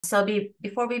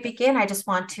Before we begin, I just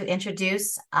want to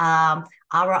introduce Aura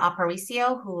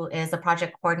Aparicio, who is the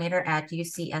project coordinator at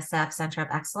UCSF Center of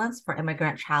Excellence for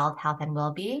Immigrant Child Health and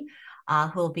Wellbeing,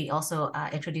 who will be also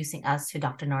introducing us to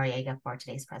Dr. Noriega for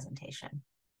today's presentation.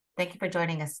 Thank you for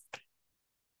joining us.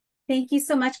 Thank you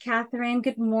so much, Catherine.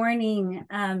 Good morning.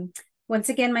 Once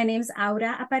again, my name is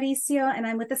Aura Aparicio, and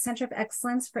I'm with the Center of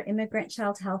Excellence for Immigrant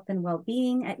Child Health and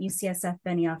Wellbeing at UCSF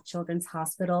Benioff Children's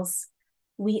Hospitals.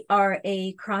 We are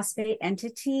a cross-Bay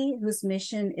entity whose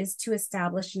mission is to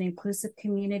establish an inclusive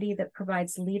community that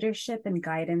provides leadership and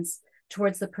guidance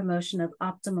towards the promotion of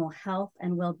optimal health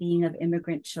and well-being of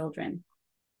immigrant children.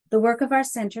 The work of our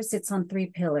center sits on three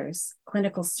pillars: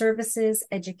 clinical services,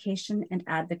 education, and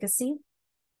advocacy.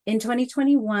 In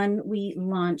 2021, we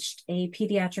launched a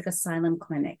pediatric asylum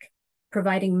clinic,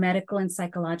 providing medical and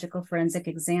psychological forensic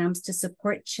exams to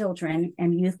support children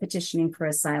and youth petitioning for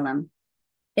asylum.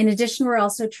 In addition, we're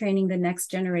also training the next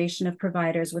generation of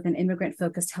providers with an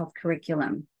immigrant-focused health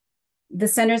curriculum. The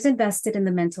center's invested in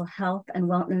the mental health and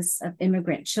wellness of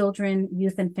immigrant children,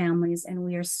 youth, and families, and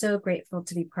we are so grateful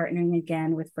to be partnering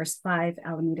again with First 5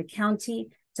 Alameda County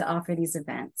to offer these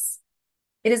events.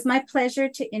 It is my pleasure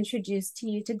to introduce to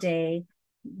you today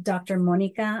Dr.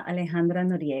 Mónica Alejandra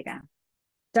Noriega.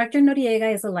 Dr.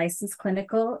 Noriega is a licensed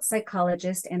clinical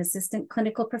psychologist and assistant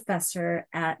clinical professor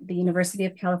at the University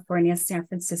of California, San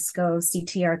Francisco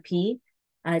CTRP,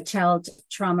 Child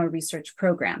Trauma Research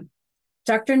Program.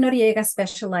 Dr. Noriega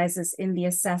specializes in the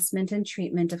assessment and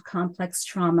treatment of complex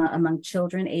trauma among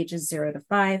children ages 0 to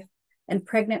 5 and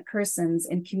pregnant persons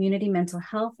in community mental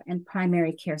health and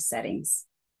primary care settings.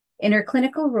 In her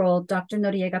clinical role, Dr.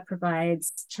 Noriega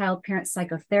provides child-parent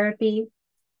psychotherapy,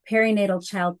 perinatal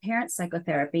child-parent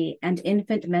psychotherapy, and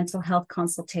infant mental health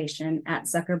consultation at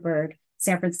Zuckerberg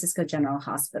San Francisco General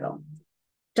Hospital.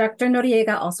 Dr.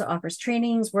 Noriega also offers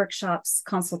trainings, workshops,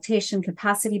 consultation,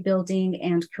 capacity building,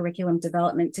 and curriculum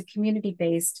development to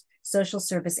community-based social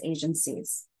service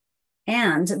agencies.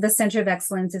 And the Center of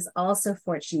Excellence is also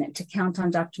fortunate to count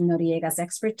on Dr. Noriega's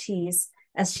expertise,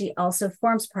 as she also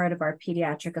forms part of our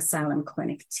pediatric asylum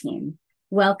clinic team.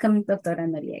 Welcome, Doctora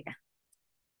Noriega.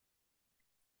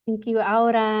 Thank you,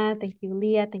 Aura. Thank you,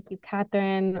 Leah. Thank you,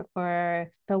 Catherine, for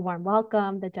the warm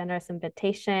welcome, the generous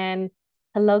invitation.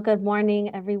 Hello, good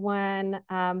morning, everyone.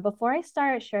 Before I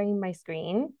start sharing my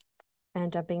screen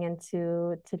and jumping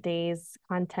into today's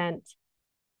content,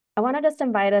 I want to just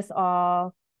invite us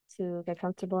all to get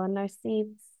comfortable in our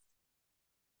seats.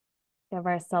 Give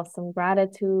ourselves some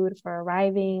gratitude for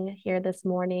arriving here this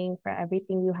morning, for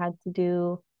everything you had to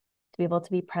do to be able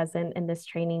to be present in this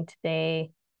training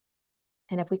today.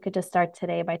 And if we could just start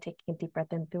today by taking a deep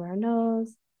breath in through our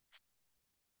nose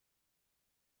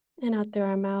and out through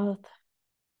our mouth.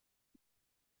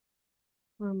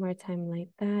 One more time like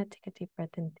that. Take a deep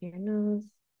breath in through your nose.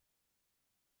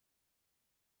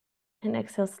 And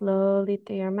exhale slowly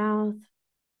through your mouth.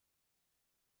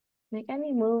 Make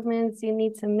any movements you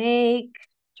need to make.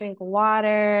 Drink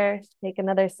water. Take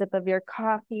another sip of your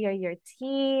coffee or your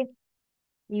tea.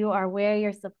 You are where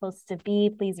you're supposed to be.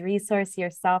 Please resource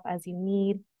yourself as you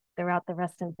need throughout the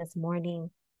rest of this morning.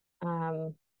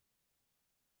 And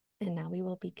now we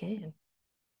will begin.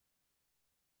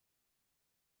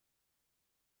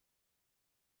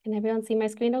 Can everyone see my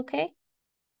screen okay?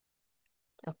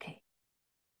 Okay.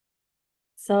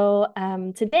 So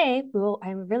today,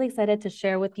 I'm really excited to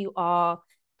share with you all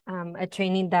a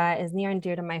training that is near and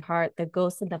dear to my heart, the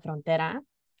Ghosts of the Frontera,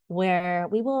 where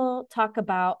we will talk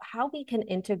about how we can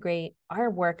integrate our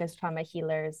work as trauma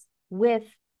healers with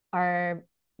our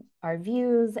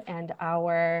views and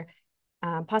our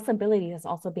possibilities as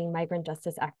also being migrant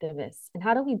justice activists. And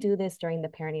how do we do this during the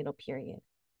perinatal period?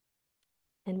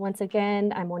 And once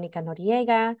again, I'm Mónica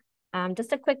Noriega.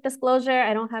 Just a quick disclosure,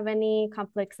 I don't have any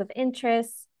conflicts of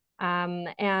interest,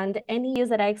 and any views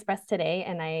that I express today,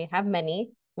 and I have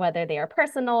many, whether they are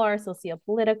personal or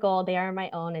sociopolitical, they are my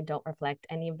own and don't reflect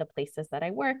any of the places that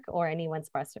I work or anyone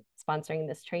sponsoring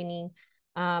this training.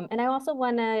 And I also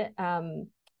want to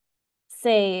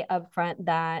say upfront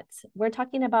that we're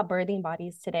talking about birthing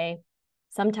bodies today.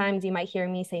 Sometimes you might hear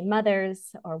me say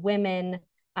mothers or women,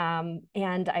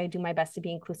 and I do my best to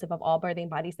be inclusive of all birthing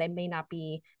bodies that may not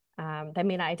be that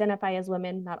may not identify as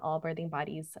women. Not all birthing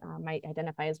bodies might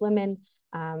identify as women.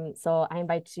 So I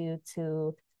invite you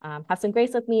to have some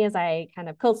grace with me as I kind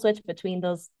of code switch between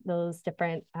those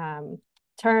different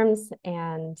terms,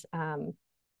 and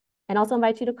also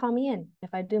invite you to call me in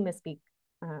if I do misspeak.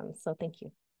 So thank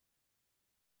you.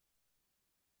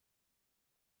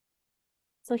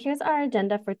 So here's our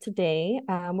agenda for today.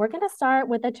 We're going to start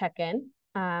with a check-in.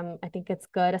 I think it's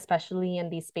good, especially in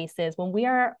these spaces when we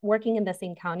are working in the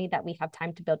same county, that we have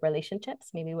time to build relationships,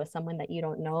 maybe with someone that you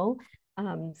don't know.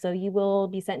 So you will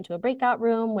be sent into a breakout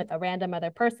room with a random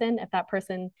other person. If that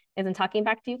person isn't talking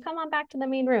back to you, come on back to the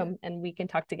main room and we can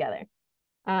talk together.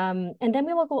 And then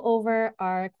we will go over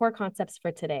our core concepts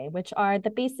for today, which are the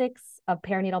basics of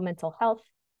perinatal mental health,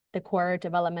 the core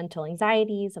developmental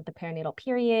anxieties of the perinatal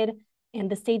period, and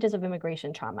the stages of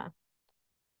immigration trauma.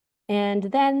 And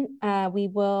then we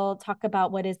will talk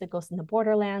about what is the ghost in the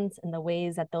borderlands and the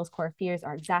ways that those core fears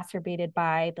are exacerbated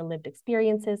by the lived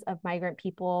experiences of migrant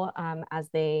people as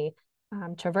they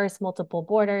traverse multiple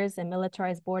borders and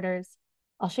militarized borders.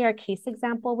 I'll share a case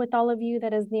example with all of you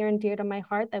that is near and dear to my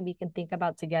heart that we can think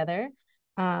about together.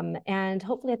 And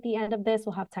hopefully at the end of this,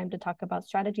 we'll have time to talk about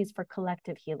strategies for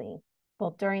collective healing,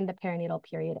 both during the perinatal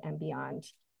period and beyond.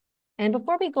 And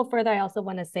before we go further, I also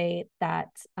want to say that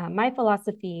my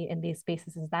philosophy in these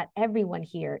spaces is that everyone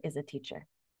here is a teacher.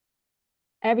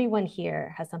 Everyone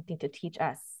here has something to teach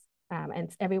us,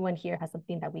 and everyone here has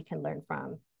something that we can learn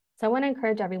from. So I want to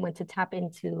encourage everyone to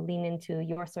lean into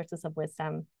your sources of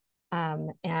wisdom,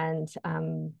 and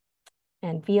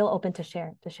feel open to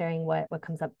sharing what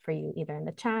comes up for you, either in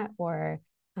the chat or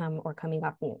coming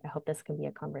off mute. I hope this can be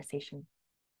a conversation.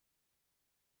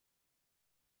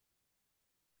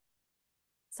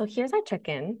 So here's our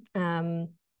check-in. And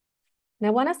I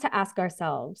want us to ask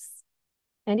ourselves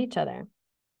and each other,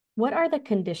 what are the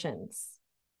conditions,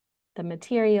 the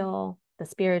material, the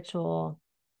spiritual,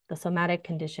 the somatic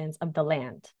conditions of the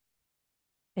land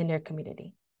in your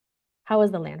community? How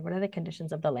is the land? What are the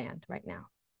conditions of the land right now?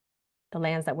 The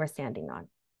lands that we're standing on.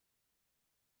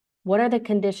 What are the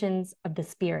conditions of the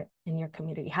spirit in your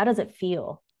community? How does it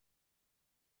feel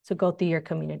to go through your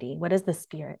community? What is the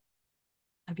spirit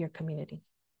of your community?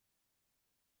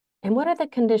 And what are the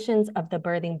conditions of the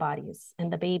birthing bodies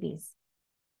and the babies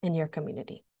in your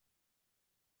community?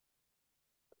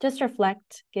 Just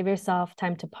reflect, give yourself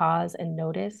time to pause and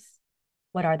notice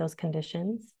what are those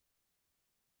conditions,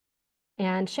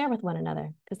 and share with one another,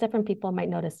 because different people might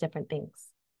notice different things.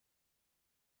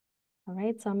 All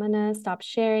right, so I'm gonna stop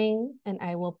sharing and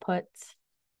I will put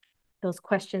those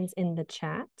questions in the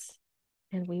chat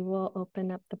and we will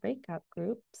open up the breakout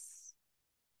groups.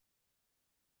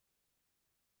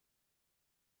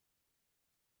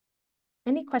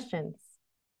 Any questions?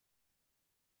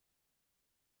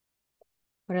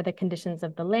 What are the conditions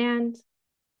of the land,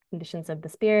 conditions of the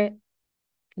spirit,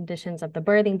 conditions of the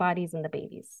birthing bodies and the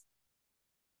babies?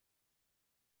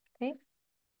 Okay.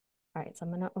 All right, so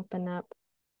I'm going to open up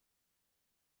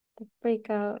the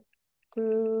breakout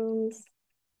rooms.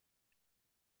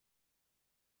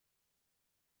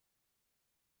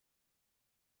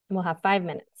 And we'll have 5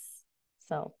 minutes.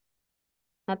 So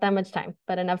not that much time,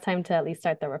 but enough time to at least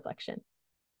start the reflection.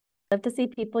 Love to see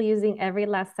people using every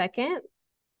last second.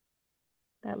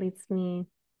 That leads me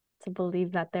to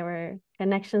believe that there were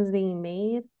connections being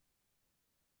made.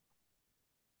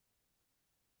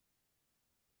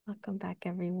 Welcome back,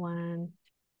 everyone.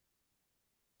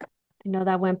 I know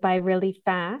that went by really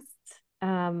fast.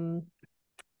 And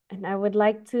I would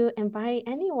like to invite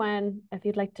anyone, if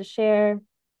you'd like to share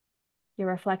your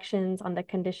reflections on the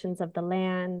conditions of the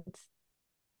land,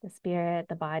 the spirit,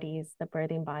 the bodies, the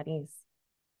birthing bodies.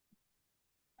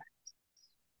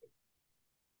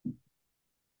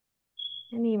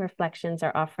 Any reflections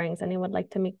or offerings anyone would like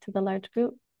to make to the large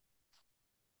group?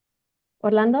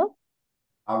 Orlando?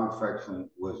 Our reflection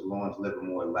was Lawrence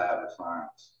Livermore Lab of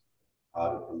Science,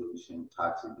 all the pollution,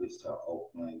 toxic gets to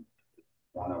Oakland.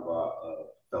 One of our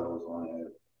fellows on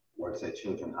it works at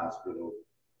Children's Hospital,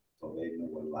 so they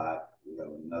know a lot. We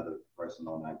have another person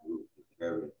on that group who's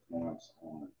very influenced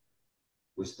on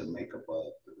what's the makeup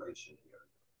of the racial area.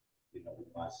 You know, we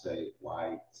might say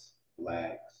whites,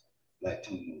 blacks,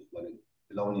 Latinos, but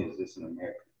it only exists in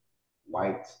America.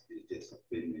 Whites is just a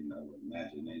figment of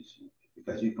imagination,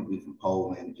 because you can be from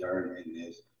Poland, Germany,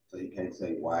 this, so you can't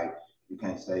say white. You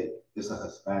can't say it's a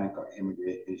Hispanic or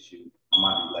immigrant issue. I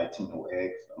might be Latino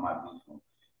X. I might be from,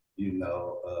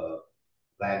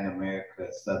 Latin America,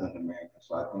 Southern America.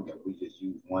 So I think that we just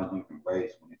use one human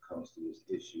race when it comes to this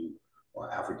issue,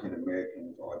 or African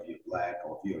Americans, or if you're black,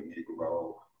 or if you're a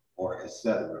Negro, or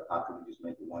etc. How can we just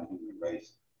make it one human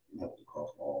race and help the cause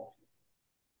for all?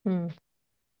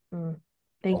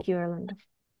 Thank you, Orlando.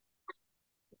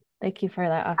 Thank you for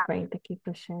that offering. Thank you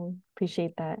for sharing.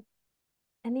 Appreciate that.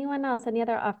 Anyone else? Any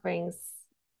other offerings?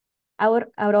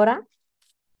 Aurora?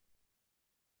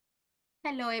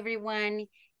 Hello, everyone.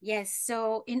 Yes,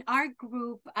 so in our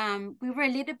group, we were a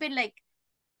little bit like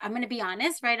I'm going to be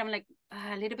honest, right? I'm like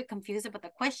a little bit confused about the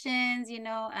questions, you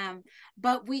know,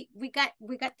 but we got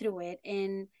through it.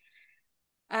 And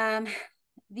okay,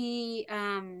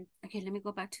 let me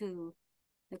go back to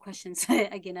the questions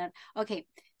again. Okay,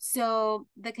 so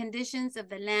the conditions of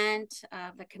the land,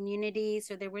 the community.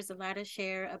 So there was a lot of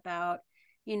share about,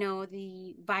 you know,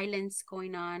 the violence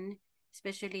going on,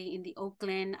 especially in the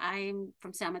Oakland. I'm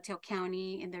from San Mateo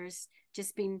County, and there's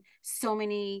just been so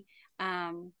many,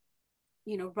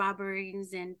 you know,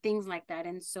 robberies and things like that.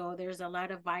 And so there's a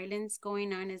lot of violence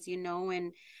going on, as you know,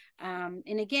 and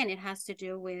again, it has to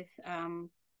do with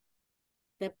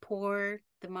the poor,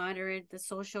 the moderate, the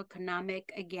social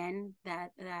economic, again,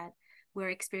 that we're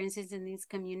experiencing in these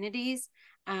communities.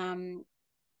 And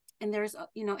there's,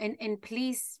 you know, and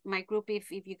please, my group, if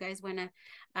you guys want to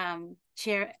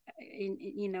share,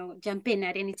 you know, jump in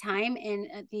at any time.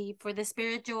 And for the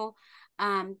spiritual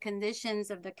conditions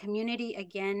of the community,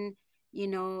 again, you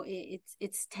know,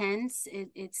 it's tense,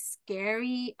 it's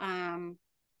scary, and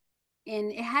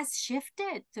it has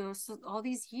shifted to all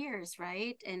these years,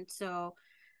 right? And so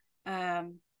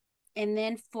and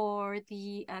then for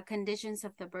the conditions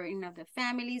of the burden of the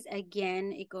families,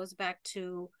 again, it goes back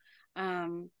to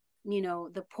you know,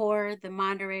 the poor, the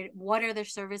moderate, what other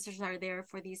services are there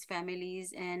for these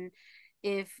families? And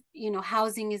if, you know,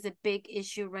 housing is a big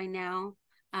issue right now,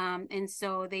 and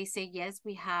so they say, yes,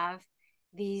 we have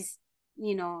these,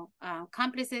 you know,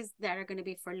 complexes that are going to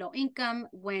be for low income,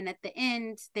 when at the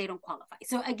end they don't qualify.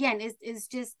 So again, it's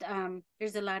just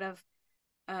there's a lot of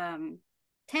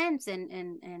tense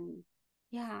and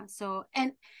yeah. So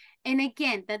and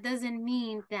again, that doesn't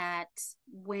mean that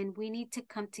when we need to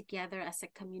come together as a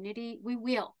community, we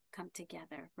will come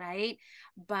together, right?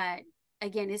 But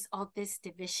again, it's all this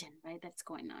division, right, that's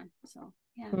going on. So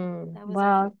yeah, that was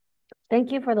well,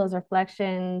 thank you for those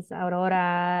reflections,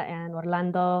 Aurora and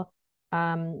Orlando.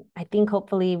 I think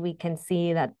hopefully we can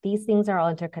see that these things are all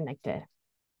interconnected,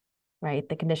 right?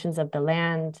 The conditions of the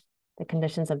land, the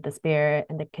conditions of the spirit,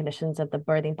 and the conditions of the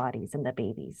birthing bodies and the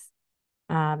babies.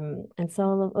 And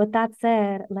so with that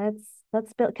said, let's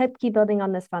keep building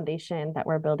on this foundation that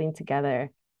we're building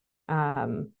together,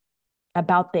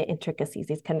 about the intricacies,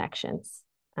 these connections.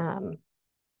 And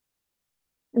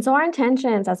so our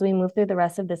intentions as we move through the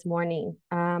rest of this morning,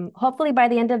 hopefully by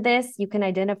the end of this, you can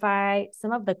identify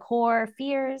some of the core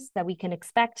fears that we can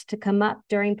expect to come up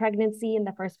during pregnancy in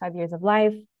the first 5 years of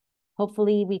life.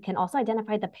 Hopefully we can also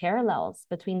identify the parallels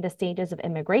between the stages of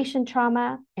immigration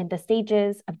trauma and the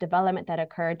stages of development that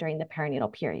occur during the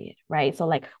perinatal period, right? So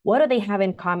like, what do they have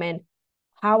in common?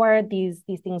 How are these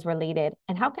things related?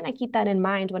 And how can I keep that in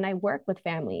mind when I work with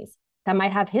families that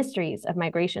might have histories of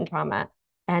migration trauma?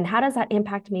 And how does that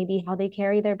impact maybe how they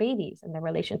carry their babies and their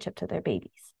relationship to their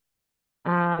babies?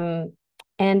 And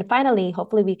finally,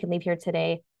 hopefully we can leave here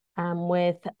today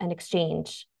with an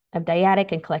exchange of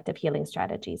dyadic and collective healing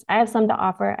strategies. I have some to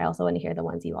offer. I also want to hear the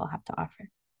ones you all have to offer.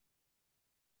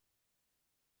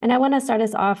 And I want to start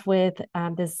us off with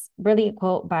this brilliant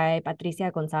quote by Patricia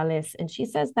Gonzalez. And she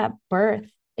says that birth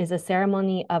is a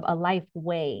ceremony of a life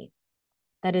way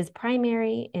that is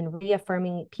primary in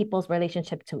reaffirming people's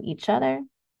relationship to each other,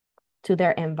 to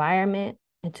their environment,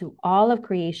 and to all of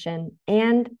creation,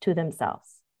 and to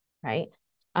themselves, right?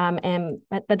 And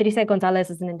Patricia Gonzalez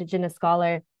is an Indigenous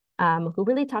scholar who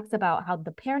really talks about how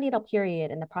the perinatal period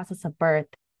and the process of birth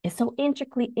is so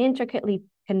intricately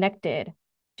connected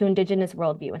to Indigenous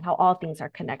worldview and how all things are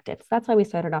connected. So that's why we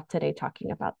started off today talking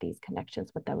about these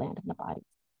connections with the land and the body.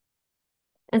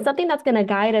 And something that's going to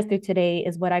guide us through today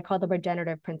is what I call the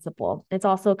regenerative principle. It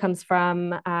also comes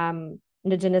from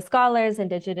Indigenous scholars,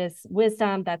 Indigenous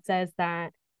wisdom that says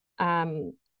that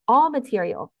all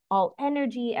material, all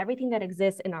energy, everything that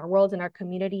exists in our worlds and our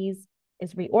communities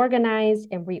is reorganized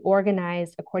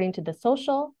according to the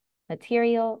social,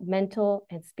 material, mental,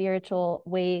 and spiritual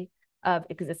way of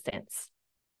existence.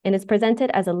 And it's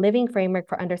presented as a living framework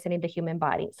for understanding the human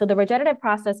body. So the regenerative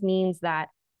process means that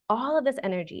all of this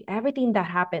energy, everything that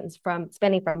happens from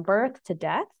spanning from birth to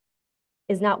death,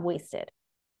 is not wasted.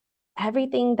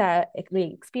 Everything that we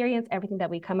experience, everything that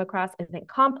we come across is then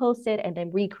composted and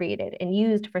then recreated and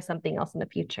used for something else in the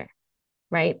future,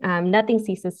 right? Nothing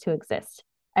ceases to exist.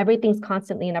 Everything's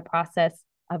constantly in a process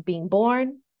of being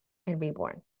born and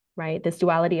reborn, right? This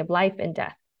duality of life and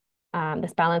death,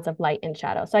 this balance of light and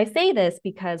shadow. So I say this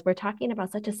because we're talking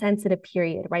about such a sensitive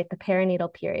period, right? The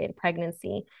perinatal period,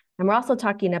 pregnancy. And we're also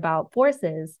talking about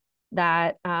forces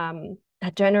that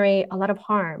that generate a lot of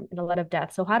harm and a lot of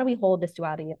death. So how do we hold this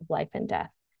duality of life and death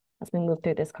as we move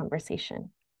through this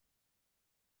conversation?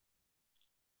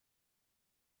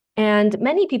 And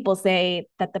many people say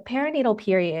that the perinatal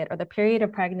period or the period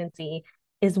of pregnancy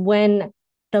is when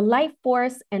the life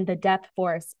force and the death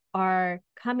force are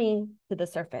coming to the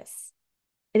surface.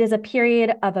 It is a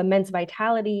period of immense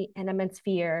vitality and immense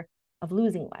fear of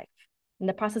losing life. In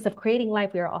the process of creating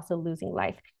life, we are also losing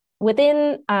life.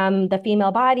 Within the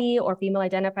female body or female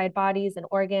identified bodies and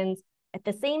organs, at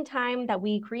the same time that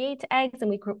we create eggs and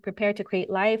we prepare to create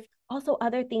life, also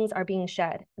other things are being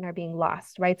shed and are being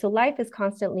lost, right? So life is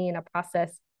constantly in a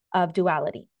process of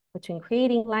duality between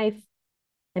creating life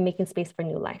and making space for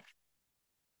new life.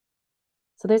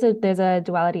 So there's a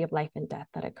duality of life and death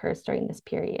that occurs during this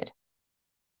period.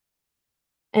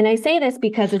 And I say this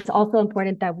because it's also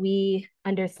important that we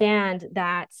understand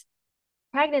that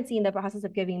pregnancy and the process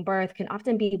of giving birth can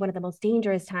often be one of the most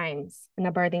dangerous times in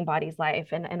a birthing body's life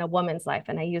and a woman's life.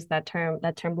 And I use that term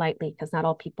lightly because not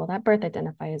all people that birth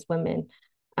identify as women.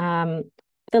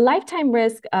 The lifetime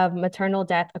risk of maternal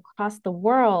death across the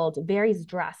world varies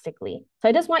drastically. So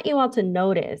I just want you all to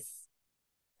notice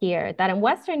here that in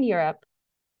Western Europe,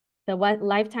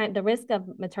 the risk of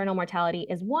maternal mortality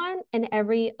is 1 in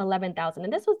every 11,000.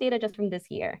 And this was data just from this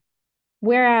year.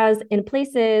 Whereas in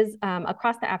places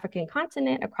across the African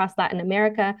continent, across Latin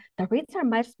America, the rates are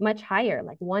much, much higher,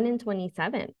 like 1 in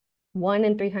 27, 1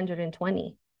 in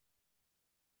 320.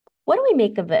 What do we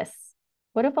make of this?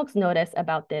 What do folks notice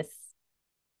about this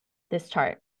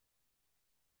chart?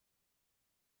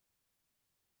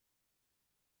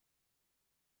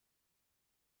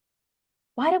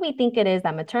 Why do we think it is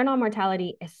that maternal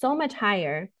mortality is so much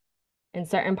higher in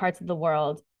certain parts of the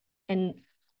world and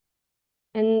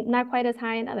not quite as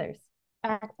high in others?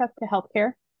 Access to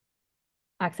healthcare.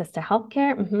 Access to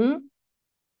healthcare. Mm-hmm.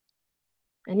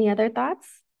 Any other thoughts?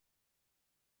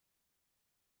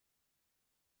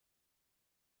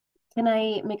 Can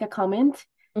I make a comment?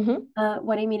 Mm-hmm.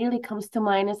 What immediately comes to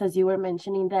mind is, as you were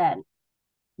mentioning, that,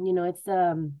 you know, it's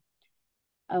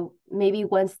maybe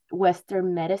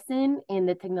Western medicine and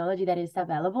the technology that is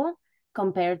available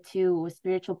compared to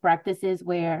spiritual practices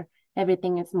where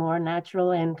everything is more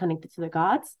natural and connected to the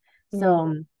gods.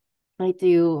 So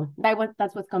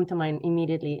that's what's come to mind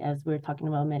immediately as we're talking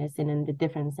about medicine and the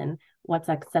difference and what's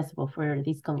accessible for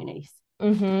these communities.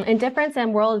 Mm-hmm. And difference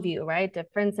in worldview, right?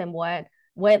 Difference in what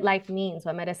life means,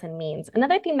 what medicine means.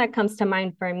 Another thing that comes to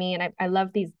mind for me, and I love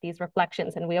these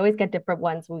reflections, and we always get different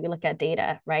ones when we look at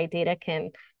data, right? Data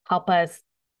can help us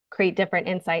create different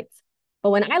insights.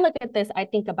 But when I look at this, I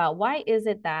think about why is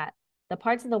it that the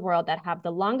parts of the world that have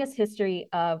the longest history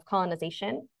of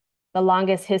colonization, the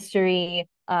longest history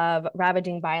of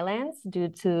ravaging violence due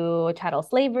to chattel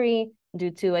slavery,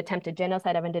 due to attempted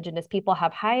genocide of Indigenous people,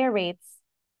 have higher rates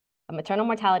of maternal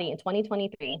mortality in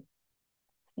 2023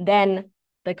 than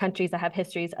the countries that have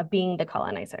histories of being the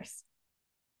colonizers.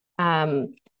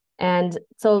 And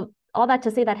so all that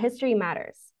to say that history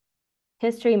matters.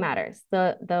 History matters.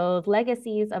 Those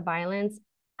legacies of violence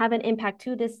have an impact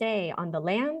to this day on the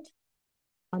land,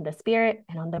 on the spirit,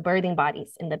 and on the birthing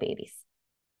bodies in the babies.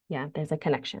 Yeah, there's a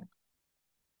connection.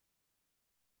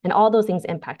 And all those things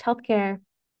impact healthcare,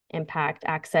 impact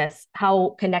access.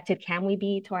 How connected can we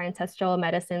be to our ancestral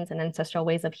medicines and ancestral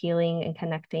ways of healing and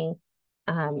connecting?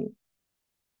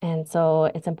 And so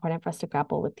it's important for us to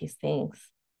grapple with these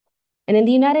things. And in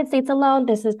the United States alone,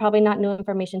 this is probably not new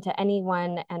information to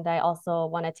anyone. And I also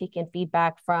want to take in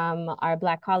feedback from our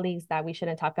Black colleagues that we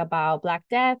shouldn't talk about Black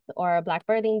death or Black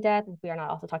birthing death if we are not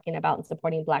also talking about and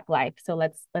supporting Black life. So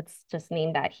let's just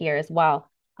name that here as well.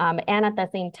 And at the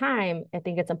same time, I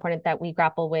think it's important that we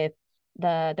grapple with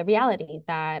the reality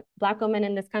that Black women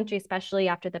in this country, especially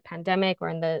after the pandemic or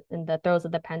in the throes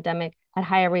of the pandemic, had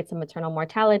higher rates of maternal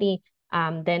mortality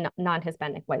than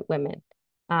non-Hispanic white women.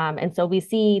 And so we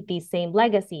see these same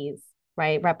legacies,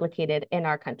 right, replicated in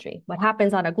our country. What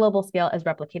happens on a global scale is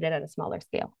replicated at a smaller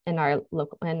scale in our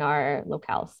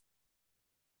locales.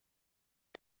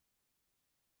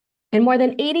 And more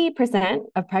than 80%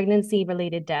 of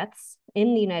pregnancy-related deaths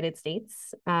in the United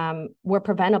States were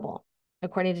preventable,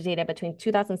 according to data between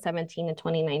 2017 and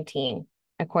 2019,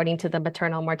 according to the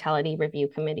maternal mortality review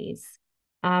committees.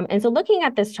 And so looking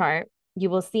at this chart, you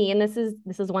will see, and this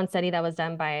is one study that was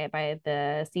done by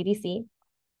the CDC,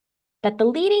 that the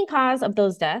leading cause of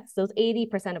those deaths, those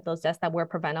 80% of those deaths that were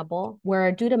preventable,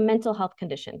 were due to mental health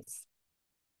conditions.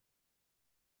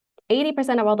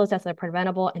 80% of all those deaths are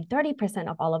preventable, and 30%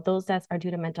 of all of those deaths are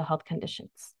due to mental health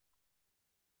conditions.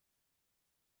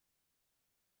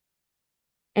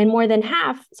 And more than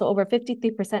half, so over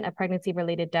 53% of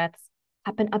pregnancy-related deaths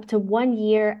happen up to 1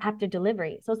 year after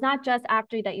delivery. So it's not just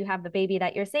after that you have the baby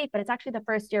that you're safe, but it's actually the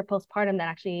first year postpartum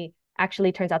that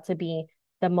actually turns out to be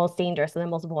the most dangerous and the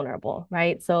most vulnerable,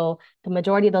 right? So the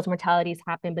majority of those mortalities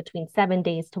happen between 7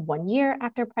 days to 1 year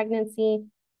after pregnancy.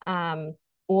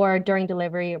 or during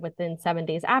delivery within 7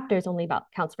 days after is only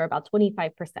counts for about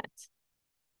 25%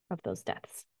 of those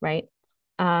deaths, right?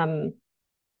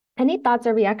 Any thoughts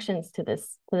or reactions to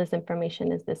this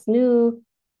information? Is this new?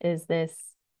 Is this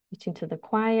preaching to the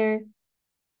choir?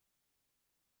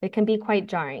 It can be quite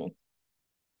jarring.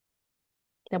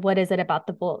 That what is it about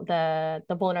the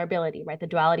vulnerability, right? The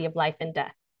duality of life and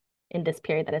death in this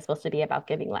period that is supposed to be about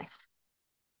giving life.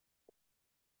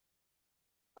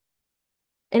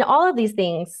 And all of these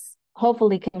things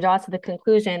hopefully can draw us to the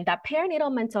conclusion that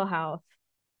perinatal mental health,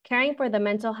 caring for the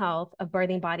mental health of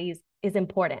birthing bodies is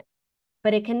important,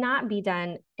 but it cannot be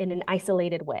done in an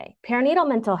isolated way. Perinatal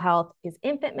mental health is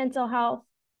infant mental health,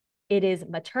 it is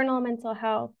maternal mental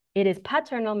health, it is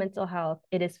paternal mental health,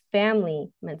 it is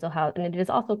family mental health, and it is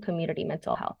also community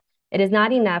mental health. It is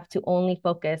not enough to only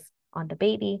focus on the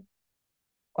baby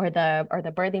or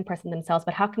the birthing person themselves,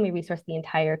 but how can we resource the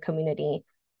entire community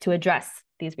to address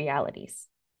these realities,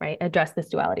 right? Address this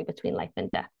duality between life and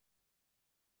death.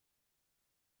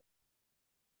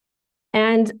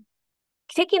 And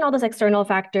taking all those external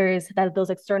factors,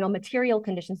 those external material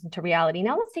conditions into reality,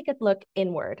 now let's take a look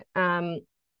inward.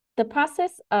 The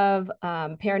process of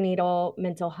perinatal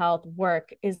mental health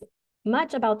work is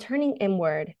much about turning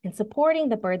inward and supporting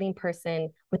the birthing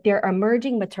person with their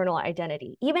emerging maternal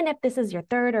identity. Even if this is your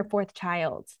third or fourth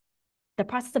child, the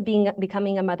process of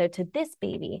becoming a mother to this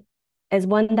baby is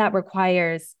one that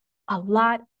requires a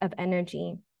lot of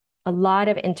energy, a lot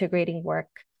of integrating work,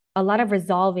 a lot of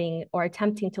resolving or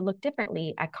attempting to look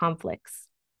differently at conflicts.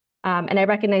 And I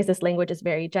recognize this language is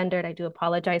very gendered. I do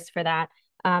apologize for that.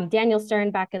 Daniel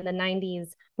Stern back in the 90s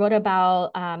wrote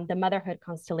about the motherhood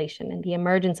constellation and the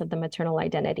emergence of the maternal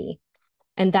identity.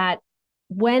 And that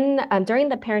when during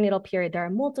the perinatal period, there are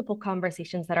multiple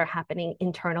conversations that are happening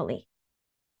internally.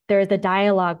 There is the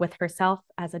dialogue with herself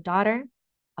as a daughter,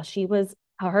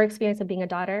 how her experience of being a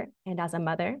daughter and as a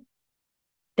mother.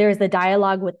 There is the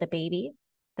dialogue with the baby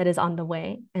that is on the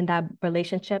way and that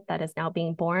relationship that is now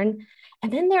being born.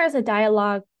 And then there is a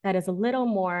dialogue that is a little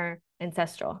more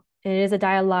ancestral. It is a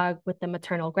dialogue with the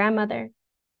maternal grandmother,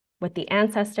 with the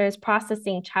ancestors,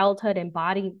 processing childhood and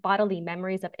bodily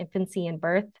memories of infancy and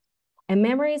birth, and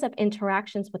memories of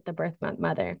interactions with the birth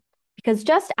mother. Because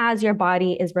just as your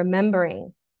body is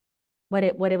remembering what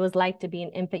it was like to be an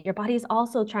infant, your body is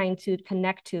also trying to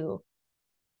connect to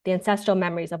the ancestral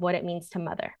memories of what it means to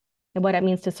mother and what it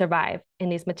means to survive in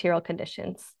these material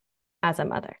conditions as a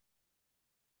mother.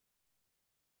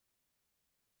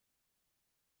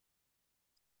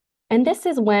 And this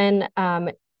is when,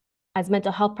 as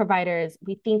mental health providers,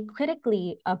 we think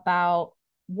critically about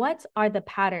what are the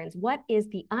patterns, what is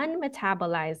the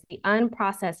unmetabolized, the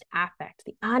unprocessed affect,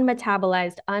 the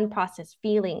unmetabolized, unprocessed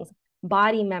feelings,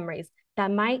 body memories that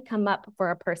might come up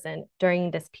for a person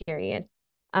during this period.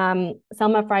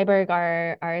 Selma Freiberg,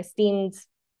 our esteemed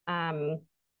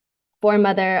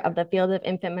foremother of the field of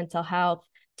infant mental health,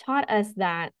 taught us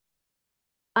that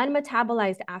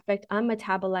unmetabolized affect,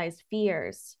 unmetabolized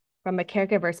fears from a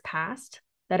caregiver's past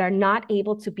that are not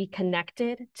able to be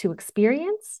connected to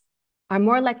experience are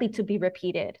more likely to be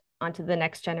repeated onto the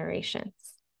next generations.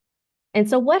 And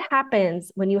so what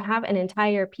happens when you have an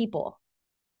entire people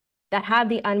that have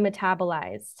the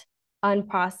unmetabolized,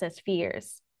 unprocessed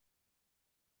fears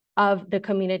of the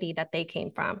community that they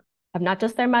came from, of not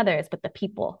just their mothers, but the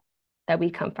people that we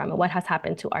come from and what has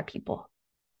happened to our people?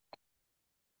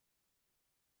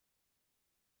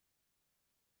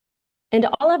 And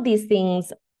all of these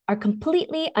things are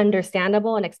completely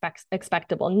understandable and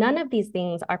expectable. None of these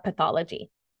things are pathology.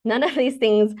 None of these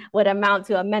things would amount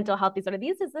to a mental health disorder.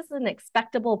 This is an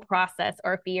expectable process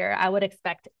or fear I would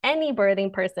expect any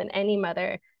birthing person, any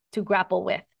mother to grapple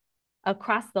with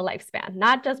across the lifespan,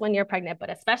 not just when you're pregnant, but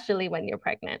especially when you're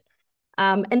pregnant.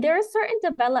 And there are certain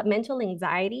developmental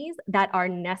anxieties that are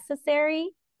necessary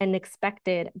and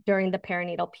expected during the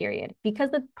perinatal period,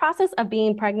 because the process of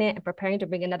being pregnant and preparing to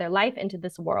bring another life into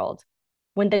this world,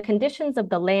 when the conditions of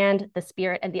the land, the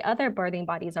spirit, and the other birthing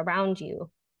bodies around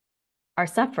you are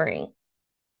suffering,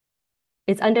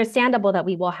 it's understandable that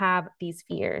we will have these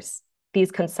fears,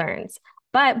 these concerns.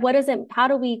 But how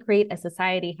do we create a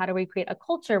society? How do we create a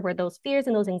culture where those fears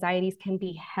and those anxieties can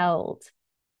be held,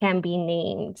 can be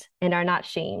named, and are not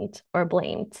shamed or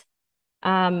blamed?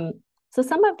 So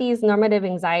some of these normative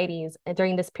anxieties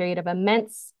during this period of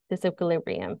immense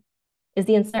disequilibrium is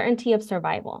the uncertainty of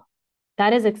survival.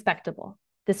 That is expectable.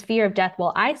 This fear of death.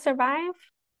 Will I survive?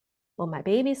 Will my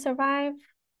baby survive?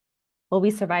 Will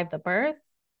we survive the birth?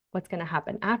 What's going to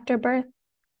happen after birth?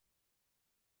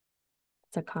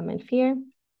 It's a common fear.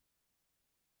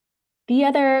 The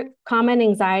other common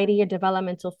anxiety or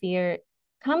developmental fear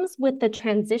comes with the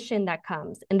transition that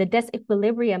comes and the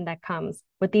disequilibrium that comes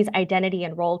with these identity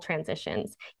and role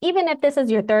transitions. Even if this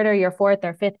is your third or your fourth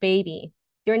or fifth baby,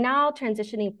 you're now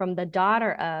transitioning from the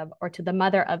daughter of or to the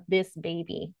mother of this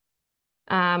baby.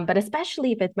 But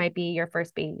especially if it might be your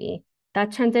first baby,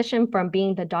 that transition from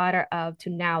being the daughter of to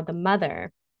now the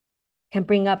mother can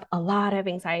bring up a lot of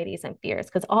anxieties and fears,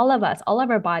 because all of us, all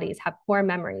of our bodies have core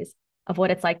memories of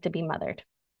what it's like to be mothered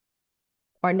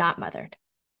or not mothered.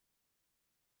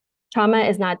 Trauma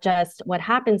is not just what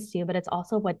happens to you, but it's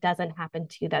also what doesn't happen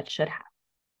to you that should have.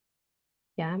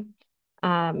 Yeah.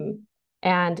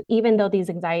 And even though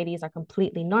these anxieties are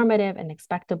completely normative and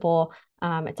expectable,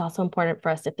 it's also important for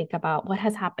us to think about what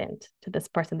has happened to this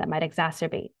person that might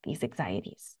exacerbate these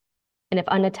anxieties. And if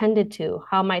unattended to,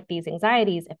 how might these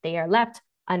anxieties, if they are left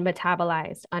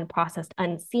unmetabolized, unprocessed,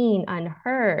 unseen,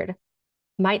 unheard,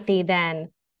 might they then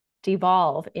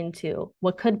devolve into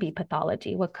what could be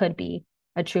pathology, what could be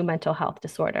a true mental health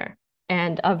disorder?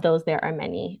 And of those, there are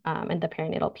many in the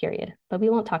perinatal period, but we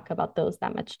won't talk about those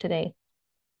that much today.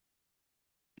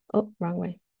 Oh, wrong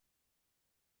way.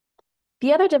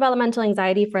 The other developmental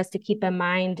anxiety for us to keep in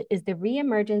mind is the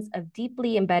reemergence of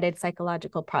deeply embedded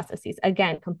psychological processes.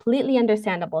 Again, completely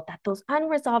understandable that those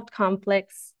unresolved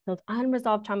conflicts, those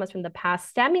unresolved traumas from the past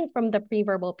stemming from the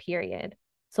preverbal period,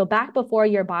 so back before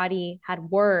your body had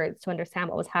words to understand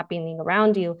what was happening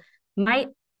around you, might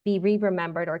be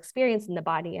re-remembered or experienced in the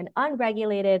body in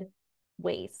unregulated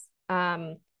ways.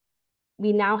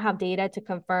 We now have data to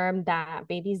confirm that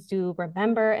babies do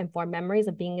remember and form memories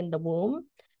of being in the womb.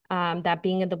 That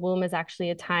being in the womb is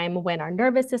actually a time when our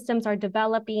nervous systems are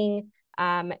developing.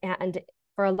 And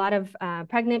for a lot of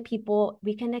pregnant people,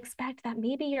 we can expect that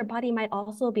maybe your body might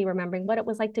also be remembering what it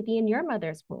was like to be in your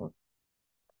mother's womb,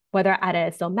 whether at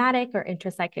a somatic or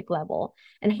intrapsychic level.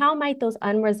 And how might those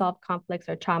unresolved conflicts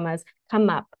or traumas come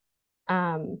up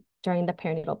during the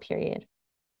perinatal period?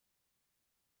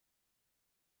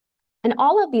 And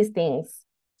all of these things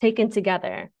taken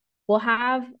together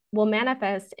will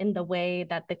manifest in the way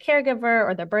that the caregiver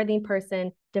or the birthing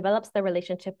person develops the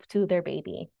relationship to their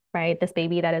baby, right? This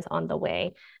baby that is on the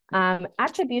way.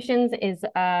 Attributions is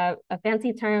a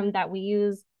fancy term that we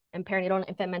use in perinatal and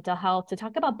infant mental health to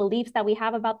talk about beliefs that we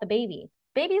have about the baby.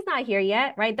 Baby's not here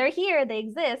yet, right? They're here, they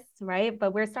exist, right?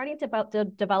 But we're starting to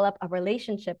develop a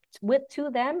relationship to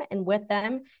them and with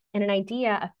them, and an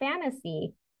idea, a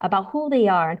fantasy about who they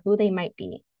are and who they might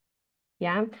be.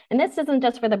 Yeah. And this isn't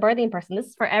just for the birthing person. This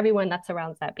is for everyone that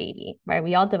surrounds that baby, right?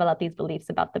 We all develop these beliefs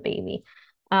about the baby.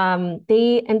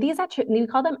 We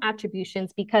call them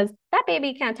attributions because that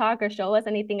baby can't talk or show us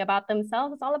anything about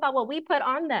themselves. It's all about what we put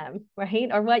on them, right?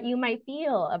 Or what you might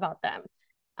feel about them.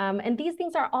 And these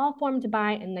things are all formed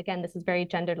by, and again, this is very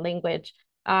gendered language,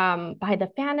 by the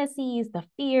fantasies, the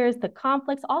fears, the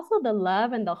conflicts, also the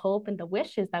love and the hope and the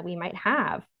wishes that we might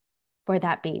have for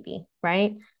that baby,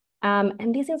 right?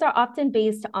 And these things are often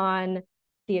based on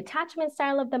the attachment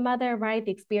style of the mother, right?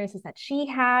 The experiences that she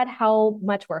had, how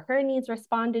much were her needs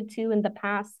responded to in the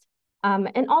past,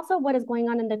 and also what is going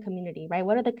on in the community, right?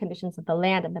 What are the conditions of the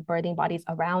land and the birthing bodies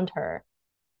around her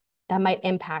that might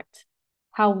impact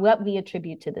what we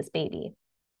attribute to this baby?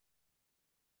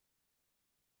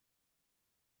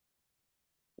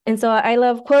 And so I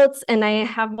love quotes, and I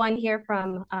have one here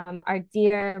from our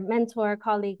dear mentor,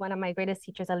 colleague, one of my greatest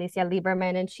teachers, Alicia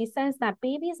Lieberman, and she says that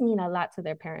babies mean a lot to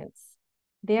their parents.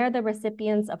 They're the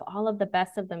recipients of all of the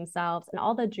best of themselves and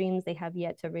all the dreams they have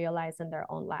yet to realize in their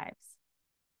own lives.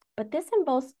 But this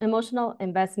emotional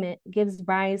investment gives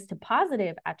rise to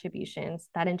positive attributions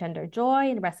that engender joy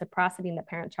and reciprocity in the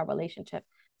parent-child relationship.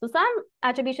 So some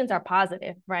attributions are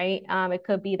positive, right? It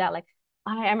could be that, like,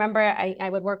 I remember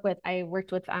I worked with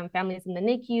families in the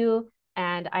NICU,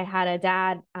 and I had a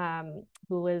dad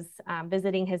who was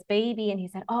visiting his baby, and he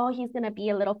said, oh, he's going to be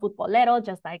a little futbolero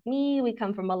just like me. We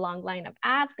come from a long line of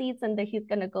athletes, and that he's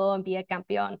going to go and be a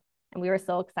campeón. And we were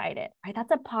so excited, right?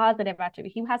 That's a positive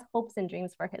attribute. He has hopes and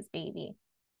dreams for his baby.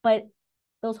 But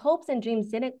those hopes and dreams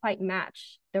didn't quite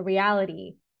match the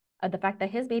reality of the fact that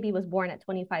his baby was born at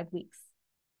 25 weeks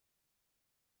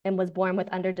and was born with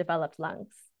underdeveloped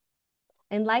lungs,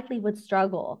 and likely would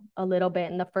struggle a little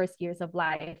bit in the first years of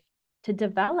life to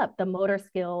develop the motor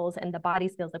skills and the body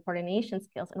skills, the coordination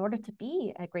skills in order to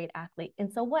be a great athlete.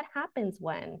 And so what happens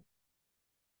when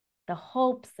the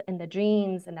hopes and the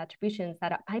dreams and attributions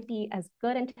that might be as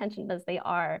good intentioned as they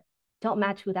are don't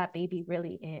match who that baby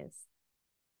really is?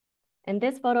 And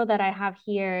this photo that I have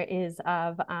here is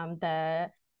of the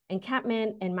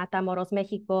encampment in Matamoros,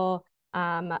 Mexico,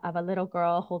 of a little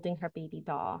girl holding her baby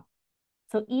doll.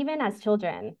 So even as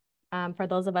children, For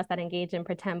those of us that engage in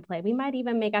pretend play, we might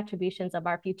even make attributions of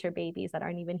our future babies that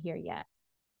aren't even here yet.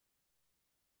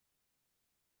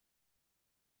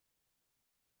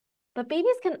 But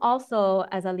babies can also,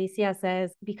 as Alicia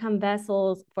says, become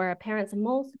vessels for a parent's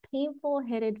most painful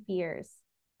hidden fears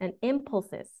and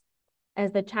impulses,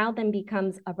 as the child then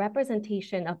becomes a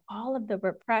representation of all of the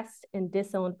repressed and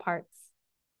disowned parts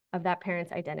of that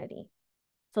parent's identity.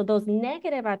 So those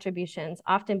negative attributions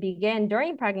often begin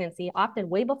during pregnancy, often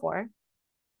way before,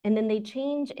 and then they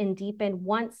change and deepen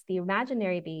once the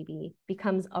imaginary baby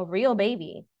becomes a real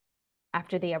baby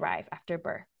after they arrive, after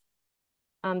birth.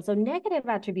 So negative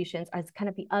attributions are kind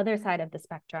of the other side of the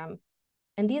spectrum.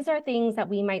 And these are things that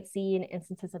we might see in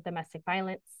instances of domestic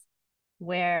violence,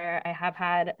 where I have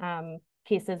had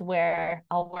cases where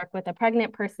I'll work with a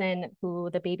pregnant person who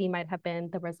the baby might have been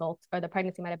the result, or the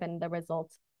pregnancy might have been the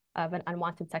result of an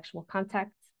unwanted sexual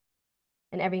contact.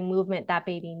 And every movement that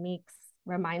baby makes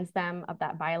reminds them of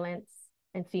that violence.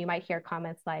 And so you might hear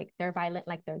comments like, they're violent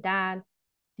like their dad,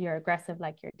 you're aggressive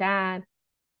like your dad,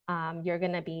 you're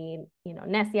gonna be,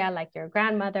 necia like your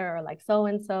grandmother or like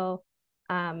so-and-so.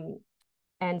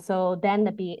 And so then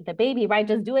the baby, right,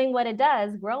 just doing what it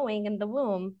does, growing in the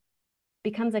womb,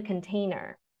 becomes a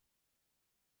container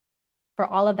for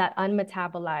all of that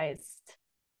unmetabolized,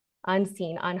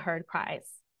 unseen, unheard cries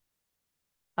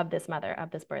of this mother,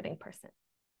 of this birthing person.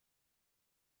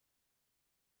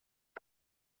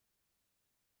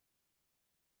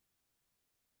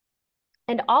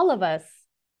 And all of us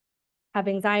have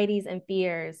anxieties and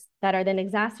fears that are then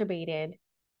exacerbated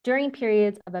during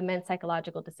periods of immense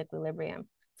psychological disequilibrium.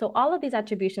 So all of these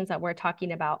attributions that we're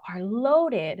talking about are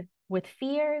loaded with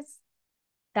fears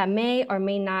that may or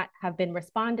may not have been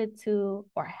responded to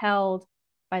or held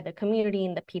by the community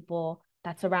and the people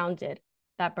that surrounded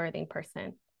that birthing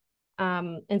person.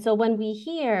 And so when we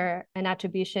hear an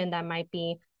attribution that might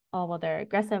be, oh, well, they're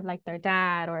aggressive like their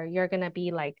dad, or you're gonna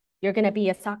be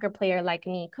a soccer player like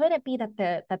me, could it be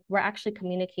that we're actually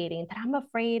communicating that I'm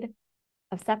afraid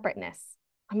of separateness?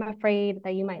 I'm afraid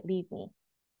that you might leave me.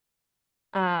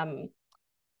 And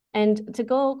to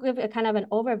go give a kind of an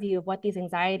overview of what these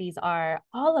anxieties are,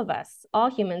 all of us,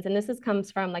 all humans, and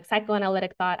comes from like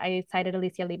psychoanalytic thought. I cited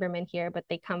Alicia Lieberman here, but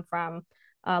they come from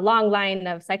a long line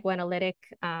of psychoanalytic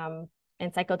and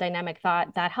psychodynamic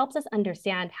thought that helps us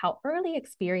understand how early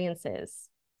experiences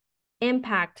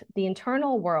impact the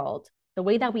internal world, the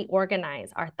way that we organize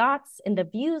our thoughts and the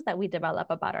views that we develop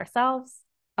about ourselves,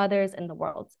 others, and the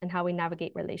world, and how we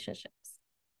navigate relationships.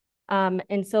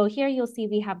 And so here you'll see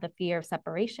we have the fear of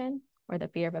separation or the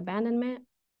fear of abandonment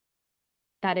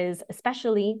that is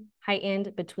especially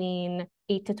heightened between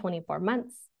 8 to 24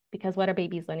 months, because what are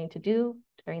babies learning to do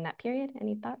during that period?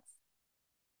 Any thoughts?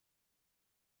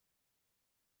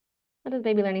 What is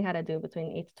baby learning how to do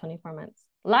between 8 to 24 months?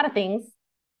 A lot of things.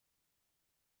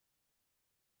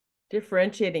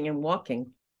 Differentiating and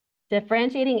walking.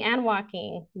 Differentiating and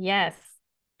walking, yes.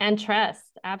 And trust,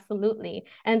 absolutely.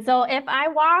 And so if I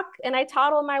walk and I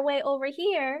toddle my way over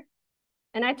here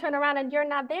and I turn around and you're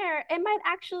not there, it might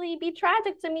actually be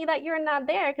tragic to me that you're not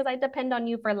there because I depend on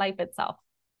you for life itself.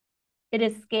 It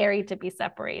is scary to be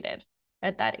separated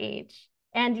at that age.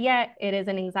 And yet it is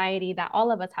an anxiety that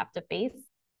all of us have to face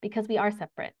because we are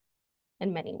separate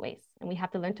in many ways. And we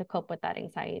have to learn to cope with that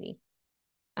anxiety,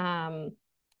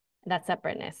 that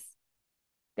separateness.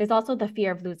 There's also the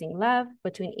fear of losing love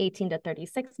between 18 to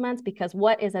 36 months, because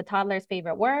what is a toddler's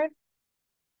favorite word?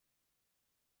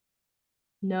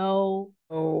 No.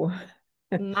 Oh.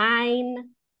 Mine,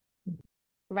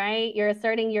 right? You're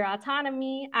asserting your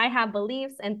autonomy. I have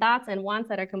beliefs and thoughts and wants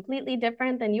that are completely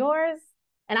different than yours.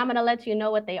 And I'm going to let you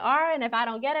know what they are. And if I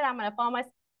don't get it, I'm going to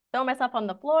throw myself on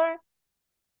the floor.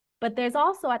 But there's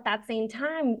also at that same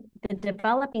time, the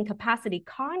developing capacity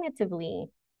cognitively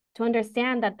to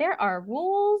understand that there are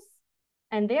rules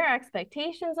and there are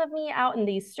expectations of me out in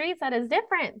these streets that is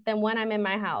different than when I'm in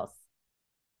my house.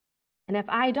 And if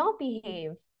I don't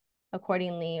behave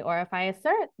accordingly, or if I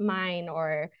assert mine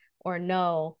or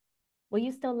no, will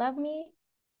you still love me?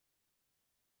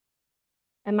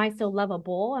 Am I still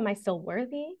lovable? Am I still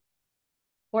worthy?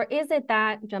 Or is it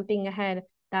that, jumping ahead,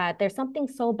 that there's something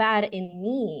so bad in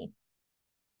me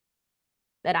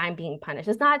that I'm being punished?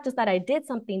 It's not just that I did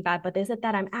something bad, but is it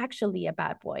that I'm actually a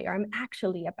bad boy or I'm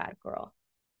actually a bad girl?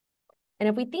 And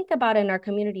if we think about it in our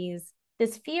communities,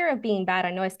 this fear of being bad,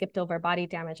 I know I skipped over body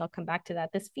damage, I'll come back to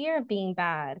that. This fear of being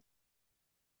bad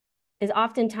is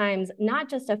oftentimes not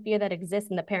just a fear that exists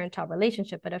in the parent-child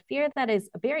relationship, but a fear that is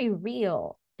very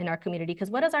real in our community. Because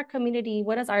what does our community,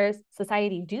 what does our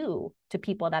society do to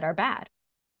people that are bad?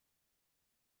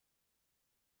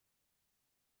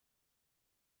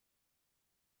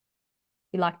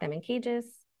 We lock them in cages.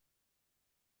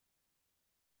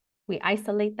 We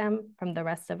isolate them from the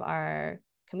rest of our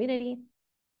community.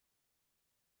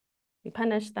 We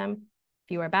punish them.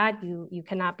 If you are bad, you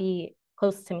cannot be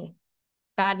close to me.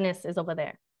 Badness is over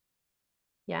there.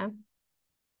 Yeah.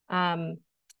 And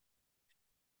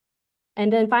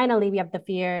then finally, we have the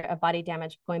fear of body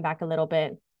damage, going back a little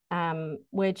bit,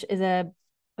 which is a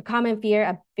common fear,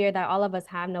 a fear that all of us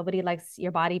have. Nobody likes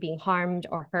your body being harmed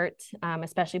or hurt,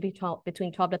 especially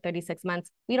between 12 to 36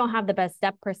 months. We don't have the best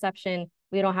depth perception.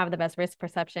 We don't have the best risk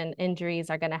perception. Injuries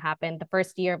are going to happen. The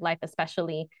first year of life,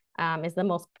 especially, is the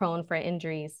most prone for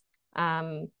injuries.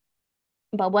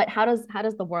 But how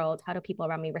does the world, how do people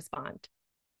around me respond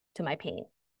to my pain?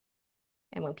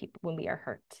 And when we are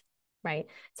hurt, right?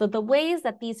 So the ways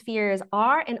that these fears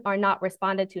are and are not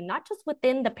responded to, not just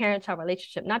within the parent-child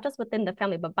relationship, not just within the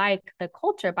family, but by the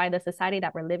culture, by the society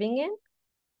that we're living in,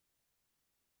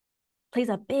 plays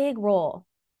a big role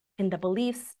in the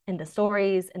beliefs, in the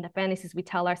stories, in the fantasies we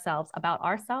tell ourselves about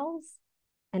ourselves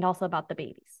and also about the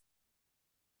babies.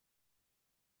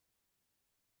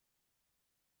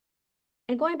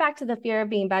 And going back to the fear of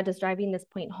being bad, just driving this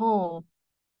point home,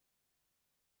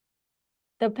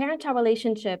 the parent-child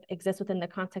relationship exists within the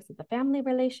context of the family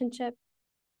relationship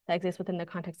that exists within the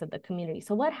context of the community.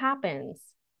 So what happens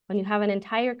when you have an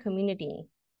entire community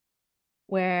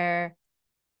where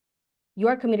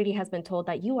your community has been told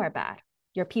that you are bad,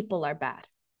 your people are bad,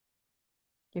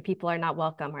 your people are not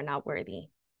welcome, are not worthy?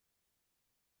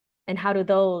 And how do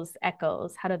those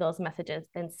echoes, how do those messages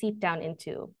then seep down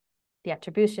into the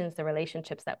attributions, the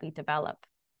relationships that we develop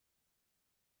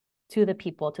to the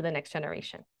people, to the next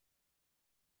generation?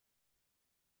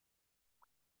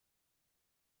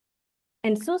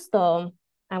 And susto,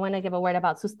 I want to give a word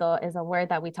about susto, is a word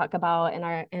that we talk about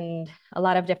in a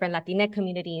lot of different Latinx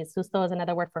communities. Susto is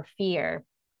another word for fear.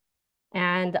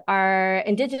 And our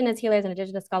Indigenous healers and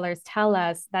Indigenous scholars tell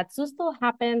us that susto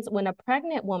happens when a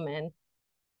pregnant woman,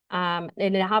 and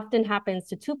it often happens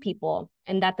to two people,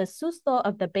 and that the susto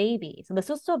of the baby, so the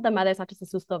susto of the mother is not just the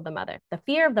susto of the mother, the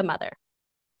fear of the mother,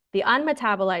 the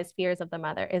unmetabolized fears of the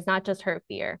mother is not just her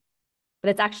fear, but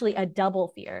it's actually a double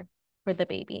fear for the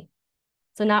baby.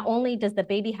 So not only does the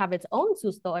baby have its own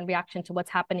susto in reaction to what's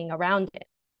happening around it,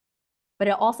 but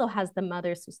it also has the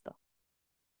mother's susto,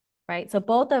 right? So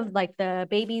both of like the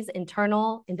baby's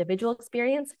internal individual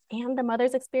experience and the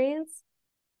mother's experience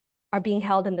are being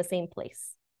held in the same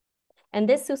place. And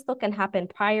this susto can happen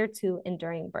prior to and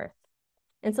during birth.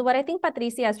 And so what I think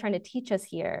Patricia is trying to teach us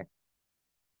here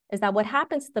is that what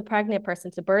happens to the pregnant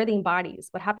person, to birthing bodies,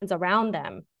 what happens around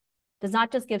them, does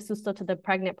not just give susto to the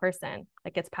pregnant person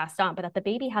that gets passed on, but that the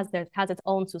baby has its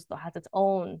own susto, has its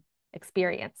own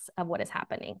experience of what is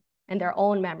happening and their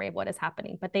own memory of what is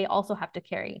happening. But they also have to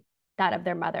carry that of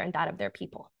their mother and that of their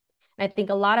people. And I think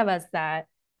a lot of us that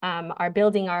are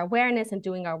building our awareness and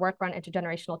doing our work around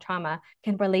intergenerational trauma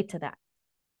can relate to that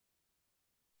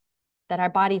our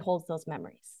body holds those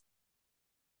memories.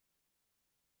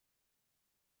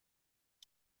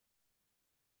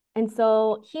 And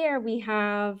so here we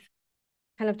have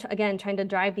kind of, again, trying to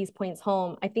drive these points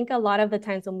home. I think a lot of the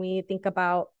times when we think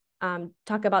about,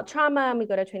 talk about trauma and we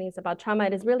go to trainings about trauma,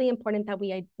 it is really important that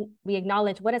we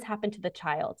acknowledge what has happened to the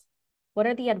child. What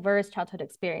are the adverse childhood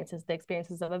experiences, the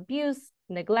experiences of abuse,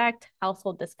 neglect,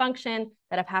 household dysfunction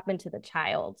that have happened to the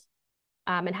child?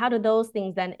 And how do those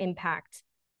things then impact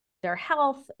their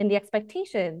health and the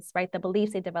expectations, right? The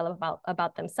beliefs they develop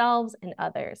about themselves and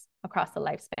others across the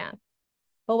lifespan.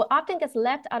 But what often gets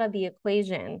left out of the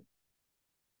equation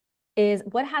is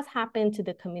what has happened to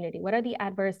the community. What are the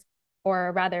adverse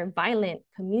or rather violent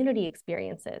community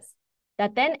experiences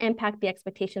that then impact the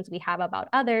expectations we have about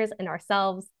others and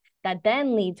ourselves that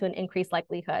then lead to an increased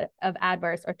likelihood of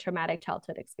adverse or traumatic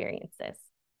childhood experiences,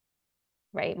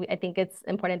 right? I think it's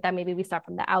important that maybe we start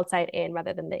from the outside in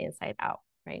rather than the inside out,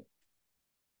 right?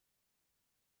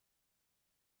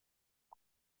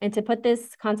 And to put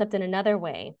this concept in another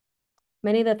way,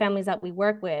 many of the families that we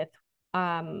work with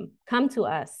come to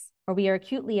us, or we are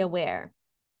acutely aware,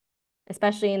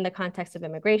 especially in the context of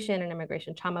immigration and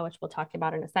immigration trauma, which we'll talk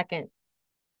about in a second,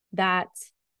 that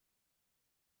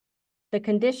the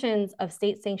conditions of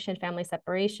state-sanctioned family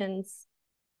separations,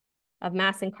 of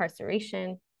mass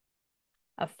incarceration,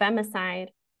 of femicide,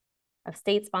 of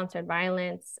state-sponsored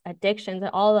violence, addictions,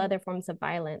 and all the other forms of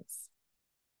violence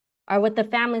are what the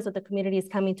families, what the community is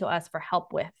coming to us for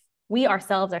help with. We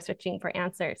ourselves are searching for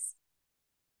answers,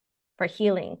 for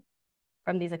healing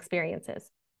from these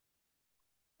experiences.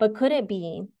 But could it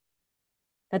be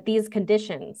that these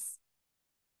conditions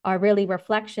are really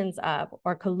reflections of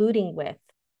or colluding with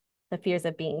the fears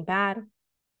of being bad,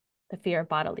 the fear of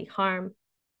bodily harm,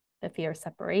 the fear of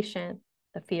separation,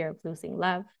 the fear of losing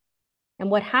love. And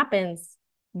what happens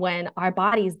when our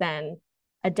bodies then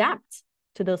adapt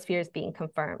to those fears being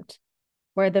confirmed,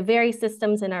 where the very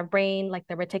systems in our brain, like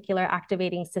the reticular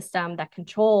activating system that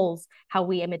controls how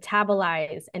we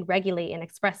metabolize and regulate and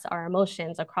express our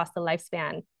emotions across the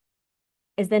lifespan,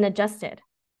 is then adjusted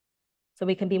so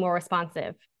we can be more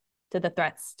responsive to the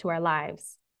threats to our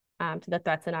lives, to the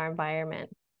threats in our environment.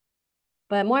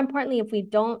 But more importantly, if we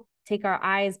don't take our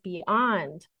eyes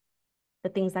beyond the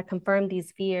things that confirm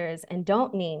these fears and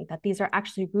don't name that these are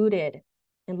actually rooted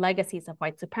in legacies of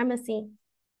white supremacy,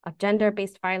 of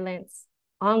gender-based violence,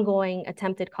 ongoing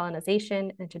attempted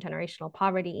colonization, intergenerational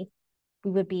poverty,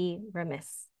 we would be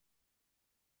remiss.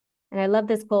 And I love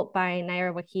this quote by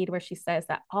Naira Wahid, where she says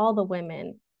that all the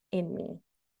women in me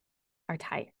are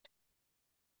tired.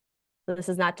 So this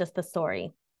is not just the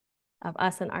story of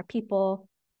us and our people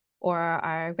or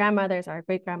our grandmothers, our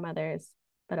great-grandmothers,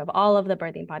 but of all of the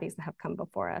birthing bodies that have come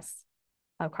before us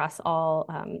across all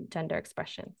gender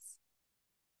expressions.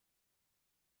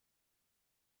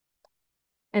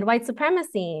 And white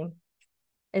supremacy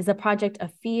is a project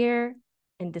of fear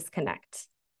and disconnect,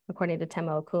 according to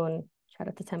Tema Okun. Shout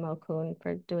out to Tema Okun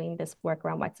for doing this work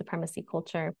around white supremacy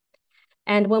culture.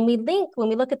 And when we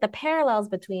look at the parallels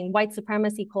between white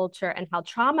supremacy culture and how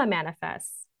trauma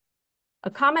manifests, a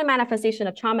common manifestation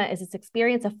of trauma is this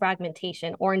experience of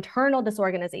fragmentation or internal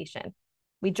disorganization.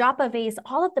 We drop a vase,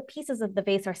 all of the pieces of the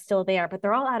vase are still there, but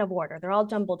they're all out of order. They're all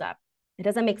jumbled up. It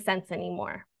doesn't make sense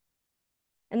anymore.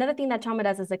 Another thing that trauma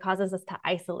does is it causes us to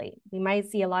isolate. We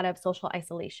might see a lot of social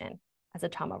isolation as a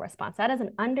trauma response. That is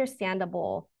an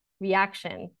understandable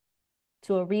reaction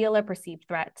to a real or perceived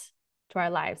threat to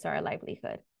our lives or our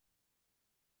livelihood.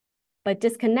 But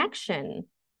disconnection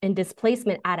and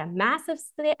displacement at a massive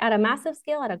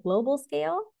scale, at a global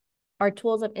scale, are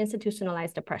tools of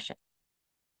institutionalized oppression.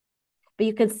 But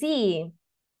you could see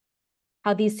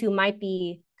how these two might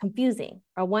be confusing,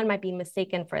 or one might be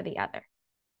mistaken for the other.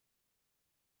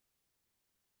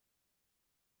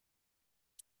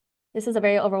 This is a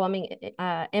very overwhelming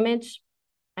image,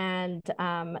 and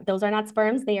those are not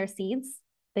sperms, they are seeds.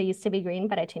 They used to be green,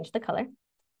 but I changed the color.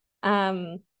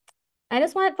 I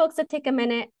just want folks to take a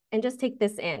minute and just take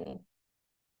this in.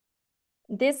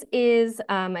 This is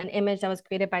an image that was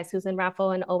created by Susan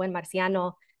Raffo and Owen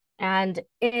Marciano, and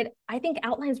it, I think,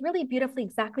 outlines really beautifully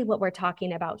exactly what we're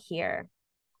talking about here,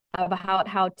 about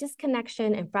how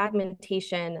disconnection and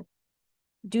fragmentation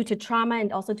due to trauma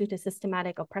and also due to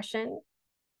systematic oppression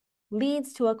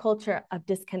leads to a culture of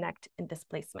disconnect and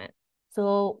displacement.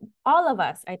 So all of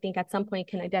us, I think, at some point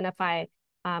can identify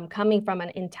coming from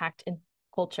an intact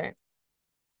culture.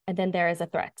 And then there is a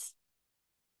threat.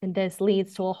 And this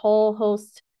leads to a whole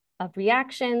host of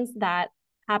reactions that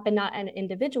happen not at an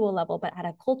individual level, but at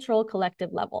a cultural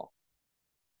collective level.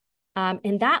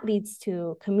 And that leads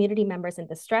to community members in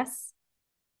distress,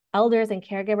 elders and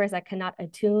caregivers that cannot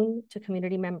attune to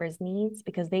community members' needs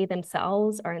because they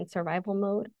themselves are in survival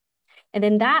mode. And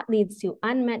then that leads to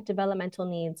unmet developmental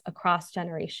needs across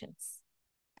generations.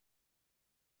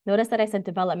 Notice that I said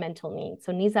developmental needs,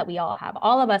 so needs that we all have.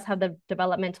 All of us have the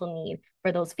developmental need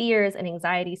for those fears and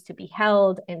anxieties to be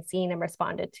held and seen and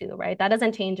responded to, right? That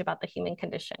doesn't change about the human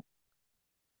condition.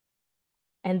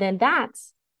 And then that,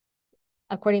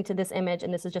 according to this image,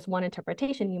 and this is just one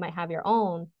interpretation, you might have your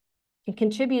own, can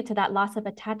contribute to that loss of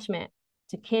attachment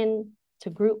to kin, to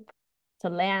group, to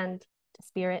land, to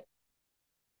spirit,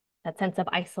 that sense of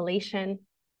isolation,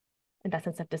 and that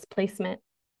sense of displacement.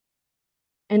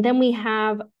 And then we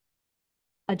have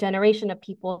a generation of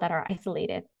people that are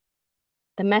isolated.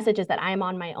 The message is that I'm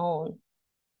on my own.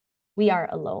 We are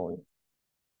alone.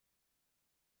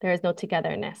 There is no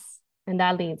togetherness. And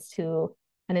that leads to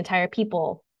an entire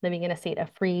people living in a state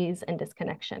of freeze and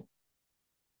disconnection,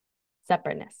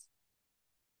 separateness.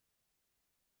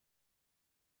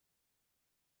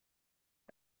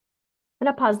 I'm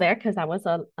gonna pause there because that was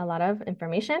a lot of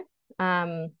information.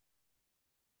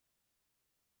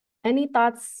 Any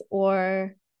thoughts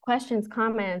or questions,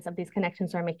 comments of these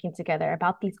connections we're making together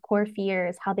about these core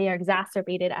fears, how they are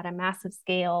exacerbated at a massive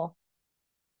scale,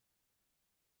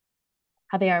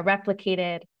 how they are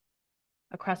replicated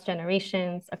across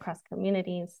generations, across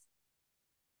communities?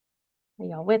 Are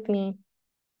y'all with me?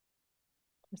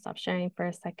 I'll stop sharing for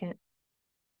a second.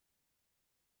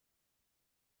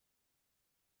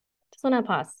 Just want to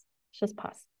pause. Just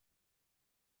pause.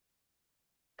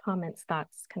 Comments,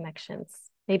 thoughts, connections,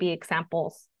 maybe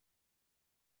examples.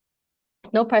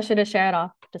 No pressure to share it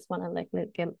all. Just want to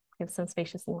give some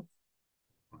spaciousness.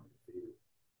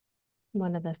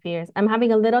 One of the fears. I'm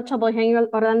having a little trouble hearing you,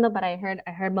 Orlando, but I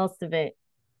heard most of it.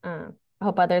 I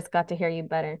hope others got to hear you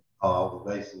better. I was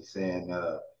basically saying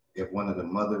if one of the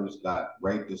mothers got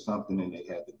raped or something and they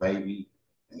had the baby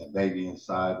and the baby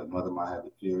inside, the mother might have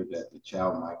the fear that the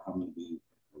child might come and be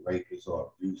a rapist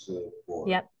or abusive or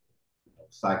Yep.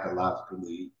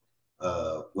 psychologically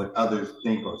what others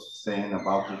think or saying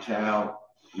about the child,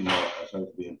 as her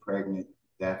being pregnant,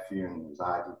 that fear and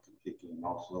anxiety can kick in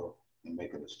also and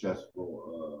make it a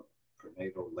stressful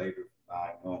prenatal labor for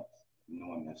 9 months,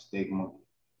 knowing that stigma.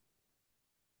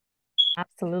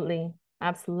 Absolutely.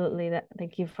 Absolutely.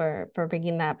 Thank you for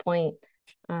bringing that point.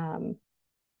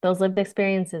 Those lived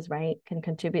experiences, right, can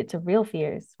contribute to real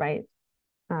fears, right?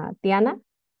 Diana?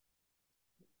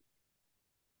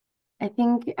 I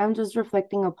think I'm just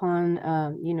reflecting upon,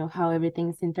 how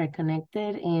everything's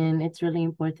interconnected, and it's really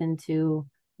important to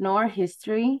know our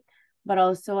history, but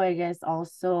also, I guess,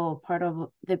 also part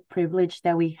of the privilege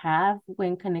that we have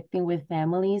when connecting with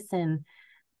families, and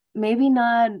maybe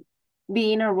not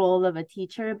being a role of a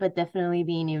teacher, but definitely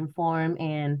being informed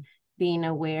and being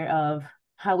aware of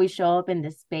how we show up in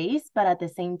the space. But at the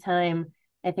same time,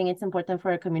 I think it's important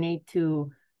for a community to,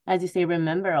 as you say,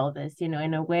 remember all this,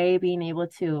 in a way, being able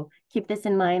to keep this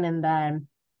in mind, and that,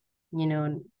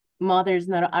 mothers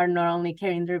are not only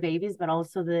carrying their babies, but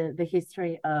also the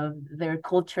history of their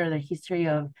culture, the history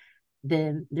of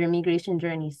their migration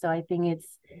journey. So I think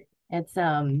it's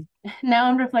now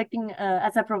I'm reflecting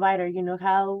as a provider,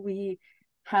 how we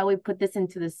put this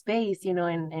into the space,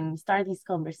 and start these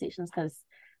conversations, because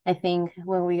I think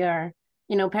when we are,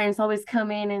 parents always come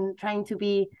in and trying to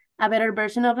be a better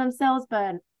version of themselves,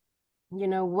 but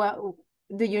what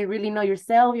do you really know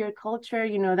yourself, your culture?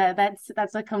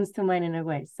 That's what comes to mind in a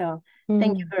way. So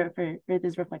thank you for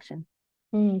this reflection.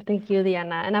 Thank you,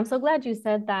 Diana. And I'm so glad you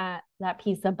said that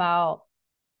piece about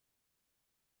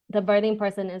the birthing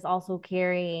person is also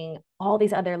carrying all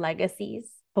these other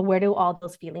legacies, but where do all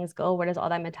those feelings go? Where does all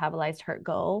that metabolized hurt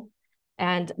go?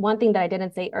 And one thing that I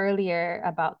didn't say earlier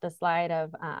about the slide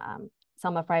of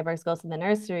Selma Freiberg's Ghost in the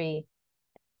Nursery,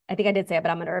 I think I did say it, but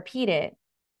I'm going to repeat it,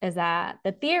 is that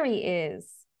the theory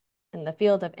is, in the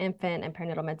field of infant and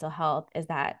perinatal mental health, is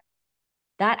that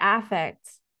affect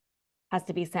has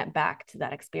to be sent back to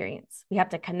that experience. We have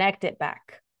to connect it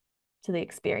back to the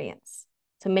experience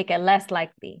to make it less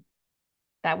likely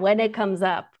that when it comes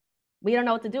up, we don't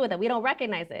know what to do with it. We don't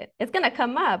recognize it. It's going to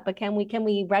come up, but can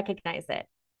we recognize it?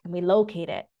 Can we locate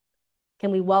it?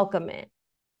 Can we welcome it?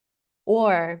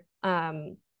 Or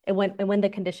when the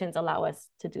conditions allow us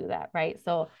to do that, right?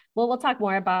 So we'll talk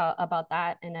more about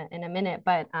that in a minute,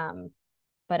 but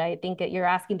I think you're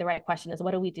asking the right question: is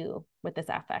what do we do with this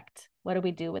affect? What do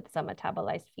we do with some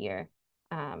metabolized fear?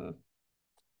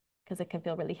 Because it can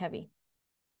feel really heavy.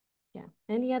 Yeah.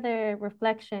 Any other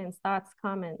reflections, thoughts,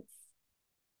 comments?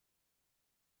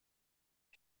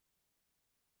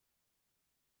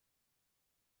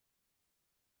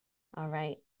 All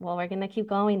right. Well, we're going to keep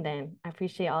going then. I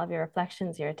appreciate all of your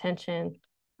reflections, your attention.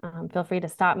 Feel free to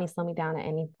stop me, slow me down at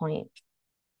any point.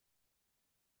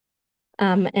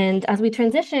 And as we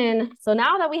transition, so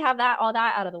now that we have all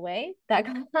that out of the way, that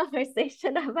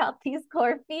conversation about these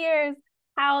core fears,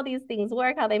 how these things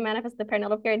work, how they manifest the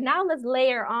perinatal fear, now let's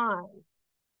layer on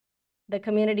the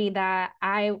community that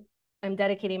I am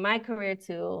dedicating my career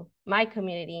to, my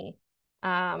community,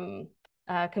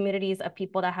 communities of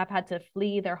people that have had to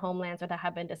flee their homelands or that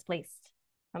have been displaced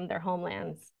from their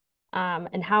homelands,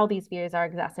 and how these fears are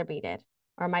exacerbated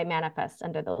or might manifest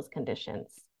under those conditions.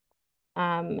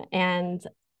 And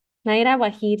Naira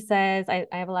Wahid says, I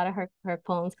have a lot of her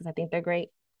poems because I think they're great,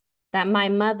 that my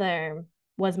mother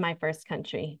was my first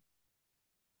country,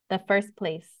 the first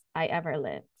place I ever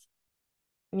lived.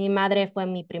 Mi madre fue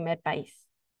mi primer país,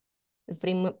 el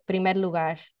primer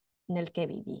lugar en el que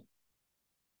viví.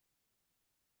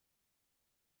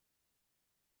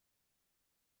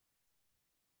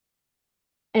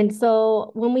 And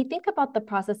so when we think about the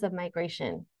process of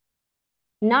migration,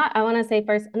 I want to say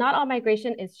first, not all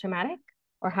migration is traumatic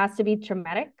or has to be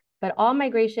traumatic, but all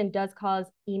migration does cause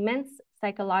immense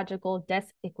psychological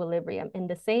disequilibrium in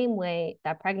the same way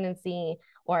that pregnancy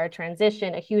or a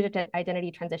transition, a huge identity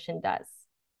transition does.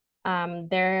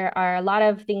 There are a lot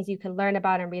of things you can learn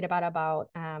about and read about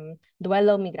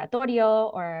duelo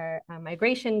migratorio or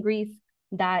migration grief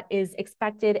that is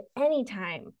expected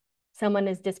anytime someone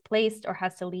is displaced or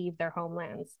has to leave their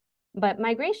homelands. But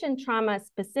migration trauma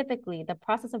specifically, the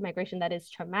process of migration that is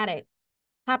traumatic,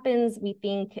 happens, we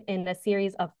think, in a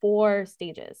series of 4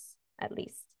 stages, at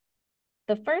least.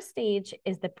 The first stage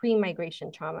is the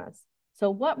pre-migration traumas. So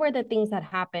what were the things that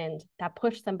happened that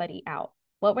pushed somebody out?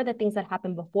 What were the things that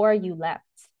happened before you left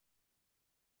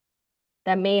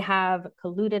that may have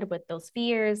colluded with those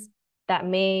fears, that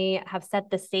may have set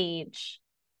the stage,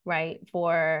 right,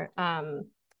 for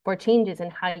changes in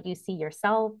how you see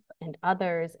yourself and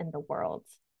others in the world.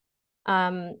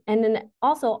 And then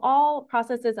also all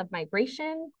processes of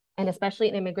migration, and especially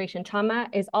in immigration trauma,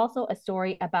 is also a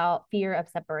story about fear of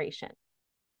separation.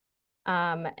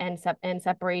 And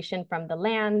separation from the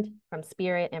land, from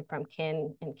spirit, and from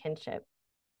kin and kinship.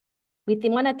 We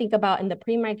want to think about in the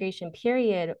pre-migration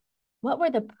period, what were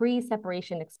the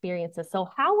pre-separation experiences? So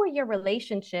how were your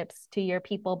relationships to your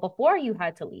people before you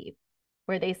had to leave?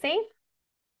 Were they safe?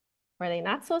 Were they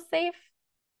not so safe?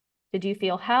 Did you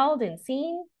feel held and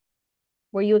seen?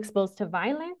 Were you exposed to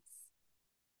violence?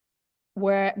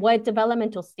 What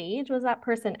developmental stage was that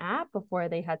person at before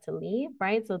they had to leave,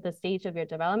 right? So the stage of your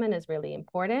development is really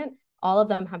important. All of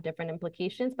them have different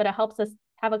implications, but it helps us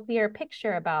have a clear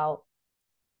picture about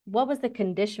what were the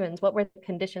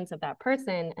conditions of that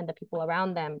person and the people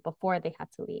around them before they had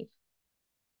to leave.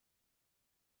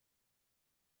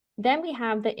 Then we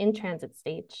have the in-transit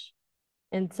stage.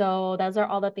 And so those are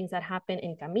all the things that happen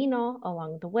in camino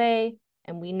along the way.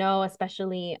 And we know,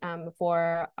 especially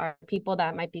for our people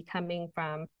that might be coming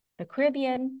from the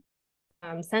Caribbean,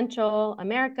 Central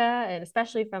America, and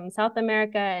especially from South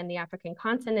America and the African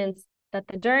continents, that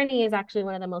the journey is actually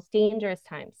one of the most dangerous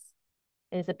times.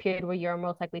 It is a period where you're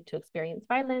most likely to experience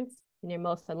violence, and you're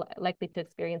most likely to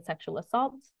experience sexual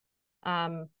assault,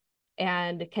 and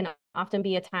can often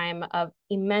be a time of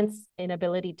immense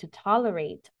inability to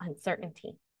tolerate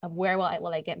uncertainty of where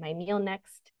will I get my meal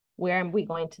next? Where am we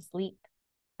going to sleep?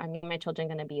 Are me and my children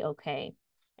going to be okay?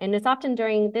 And it's often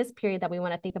during this period that we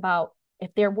want to think about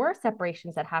if there were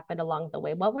separations that happened along the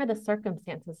way, what were the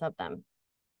circumstances of them?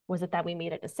 Was it that we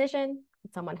made a decision?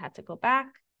 Someone had to go back?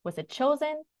 Was it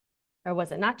chosen? Or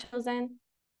was it not chosen?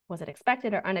 Was it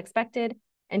expected or unexpected?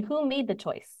 And who made the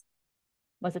choice?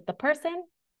 Was it the person?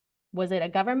 Was it a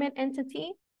government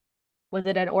entity? Was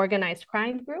it an organized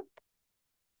crime group?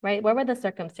 Right? What were the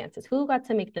circumstances? Who got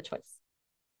to make the choice?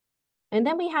 And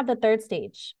then we have the third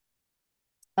stage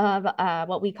of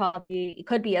what we call it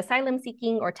could be asylum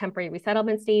seeking or temporary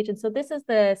resettlement stage. And so this is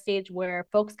the stage where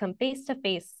folks come face to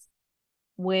face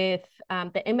with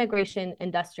the immigration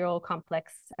industrial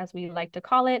complex, as we like to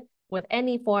call it, with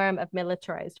any form of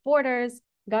militarized borders,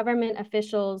 government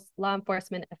officials, law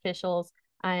enforcement officials,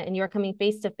 and you're coming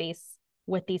face to face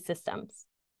with these systems,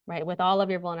 right? With all of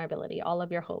your vulnerability, all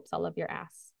of your hopes, all of your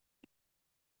asks.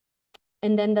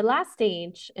 And then the last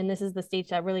stage, and this is the stage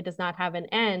that really does not have an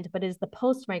end, but is the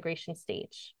post-migration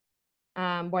stage,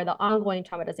 where the ongoing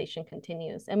traumatization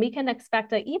continues. And we can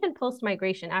expect that even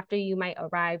post-migration, after you might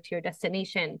arrive to your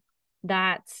destination,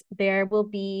 that there will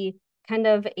be kind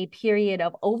of a period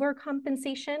of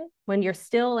overcompensation when you're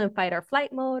still in fight or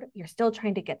flight mode, you're still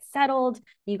trying to get settled,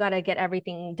 you got to get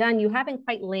everything done, you haven't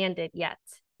quite landed yet.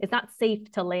 It's not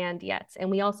safe to land yet. And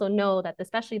we also know that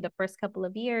especially the first couple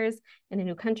of years in a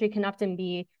new country can often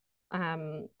be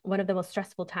one of the most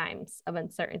stressful times of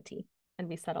uncertainty and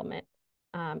resettlement,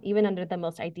 even under the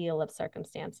most ideal of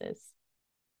circumstances.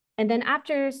 And then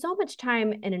after so much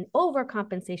time in an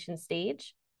overcompensation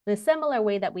stage, the similar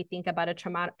way that we think about a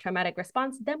traumatic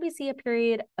response, then we see a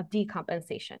period of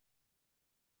decompensation,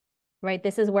 right?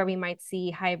 This is where we might see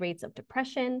high rates of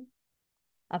depression,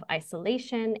 of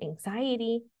isolation,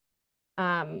 anxiety,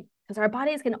 because our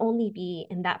bodies can only be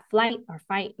in that flight or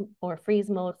fight or freeze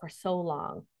mode for so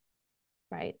long,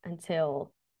 right?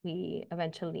 Until we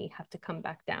eventually have to come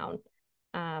back down.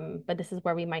 But this is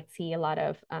where we might see a lot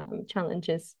of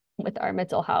challenges with our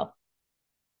mental health.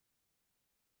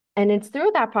 And it's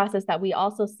through that process that we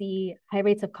also see high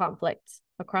rates of conflict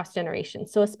across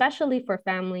generations. So especially for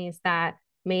families that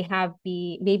may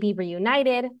be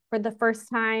reunited for the first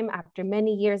time after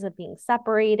many years of being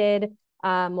separated,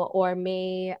 or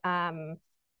may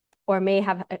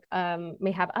have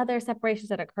other separations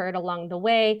that occurred along the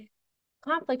way.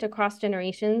 Conflict across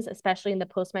generations, especially in the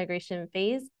post-migration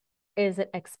phase, is an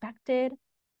expected,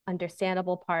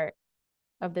 understandable part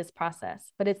of this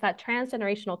process. But it's that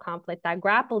transgenerational conflict, that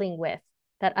grappling with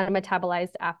that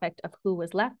unmetabolized affect of who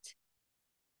was left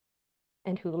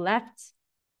and who left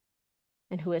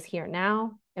and who is here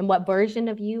now and what version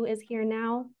of you is here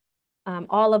now.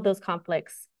 All of those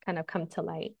conflicts kind of come to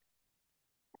light.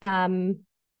 And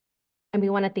we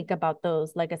want to think about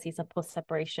those legacies of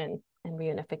post-separation and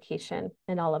reunification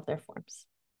in all of their forms.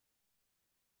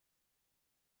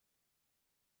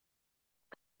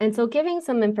 And so giving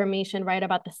some information, right,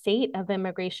 about the state of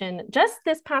immigration just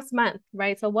this past month,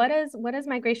 right? So what does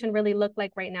migration really look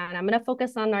like right now? And I'm going to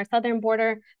focus on our southern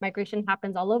border. Migration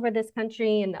happens all over this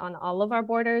country and on all of our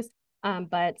borders.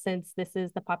 But since this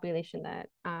is the population that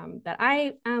that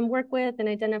I work with and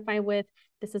identify with,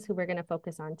 this is who we're going to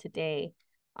focus on today.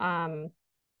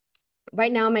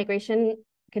 Right now, migration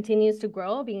continues to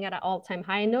grow, being at an all-time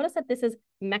high. And notice that this is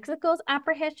Mexico's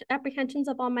apprehensions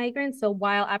of all migrants. So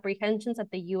while apprehensions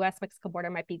at the US-Mexico border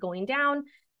might be going down,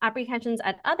 apprehensions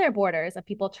at other borders of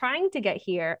people trying to get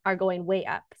here are going way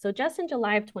up. So just in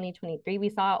July of 2023, we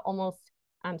saw almost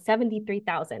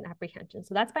 73,000 apprehensions.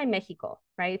 So that's by Mexico,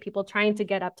 right? People trying to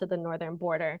get up to the northern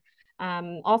border.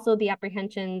 Also, the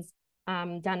apprehensions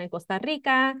down in Costa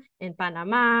Rica, in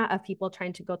Panama, of people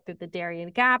trying to go through the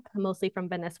Darien Gap, mostly from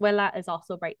Venezuela, is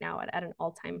also right now at an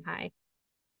all-time high.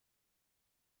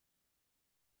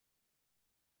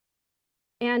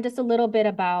 And just a little bit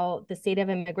about the state of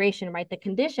immigration, right? The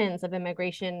conditions of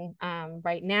immigration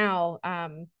right now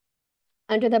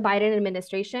under the Biden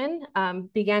administration,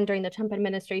 began during the Trump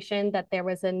administration, that there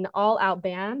was an all-out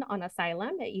ban on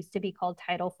asylum. It used to be called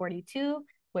Title 42,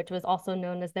 which was also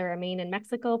known as the Remain in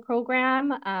Mexico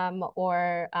program,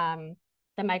 or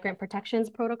the Migrant Protections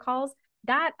Protocols.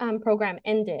 That program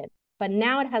ended, but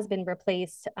now it has been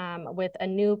replaced with a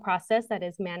new process that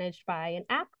is managed by an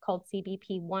app called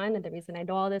CBP1. And the reason I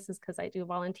know all this is because I do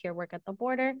volunteer work at the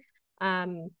border.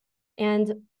 And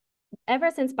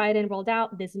ever since Biden rolled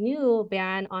out this new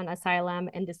ban on asylum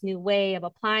and this new way of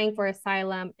applying for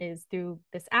asylum is through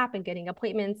this app and getting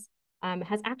appointments,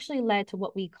 has actually led to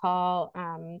what we call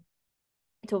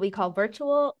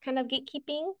virtual kind of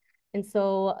gatekeeping. And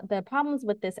so the problems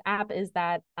with this app is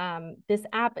that this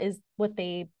app is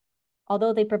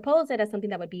although they propose it as something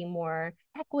that would be more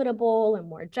equitable and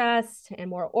more just and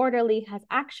more orderly, has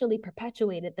actually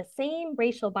perpetuated the same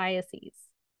racial biases,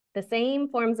 the same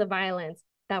forms of violence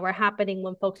that were happening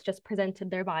when folks just presented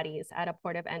their bodies at a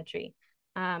port of entry.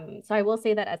 So I will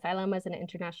say that asylum is an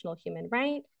international human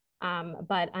right,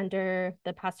 but under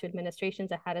the past two administrations,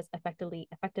 it had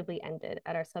effectively ended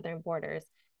at our southern borders.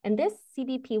 And this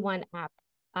CBP1 app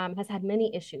has had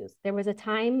many issues. There was a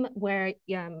time where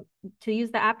to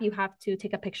use the app, you have to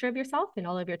take a picture of yourself and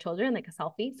all of your children, like a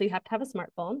selfie. So you have to have a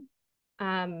smartphone.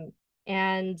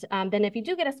 And then if you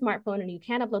do get a smartphone and you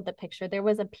can upload the picture, there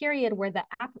was a period where the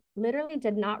app literally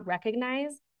did not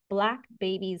recognize Black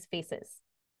babies' faces.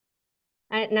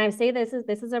 And I say this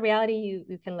is a reality.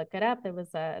 You can look it up.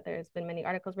 There's been many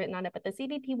articles written on it, but the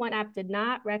CBP1 app did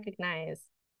not recognize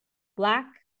Black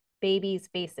babies'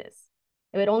 faces.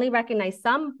 It would only recognize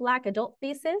some Black adult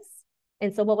faces.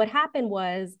 And so what would happen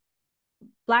was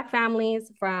Black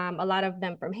families, from a lot of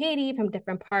them from Haiti, from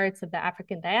different parts of the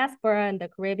African diaspora and the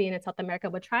Caribbean and South America,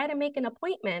 would try to make an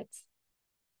appointment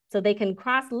so they can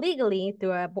cross legally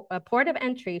through a port of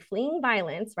entry, fleeing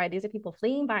violence, right? These are people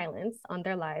fleeing violence on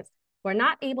their lives, were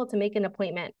not able to make an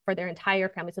appointment for their entire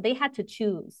family. So they had to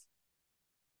choose.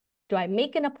 Do I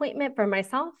make an appointment for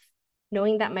myself,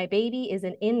 knowing that my baby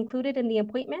isn't included in the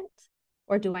appointment,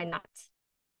 or do I not?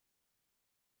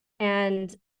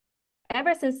 And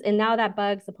ever since, and now that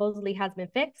bug supposedly has been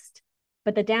fixed,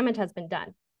 but the damage has been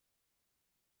done,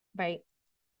 right?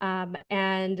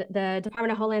 And the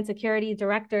Department of Homeland Security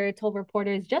director told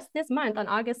reporters just this month, on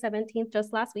August 17th,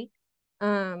 just last week,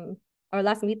 or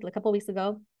last week, a couple of weeks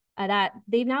ago, that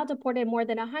they've now deported more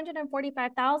than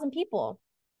 145,000 people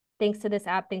thanks to this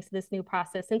app, thanks to this new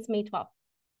process since May 12th,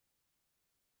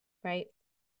 right?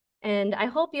 And I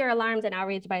hope you're alarmed and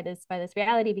outraged by this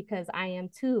reality, because I am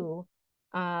too.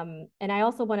 And I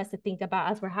also want us to think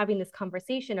about, as we're having this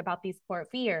conversation about these core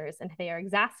fears, and they are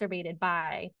exacerbated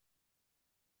by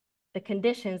the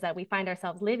conditions that we find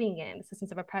ourselves living in, the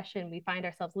systems of oppression we find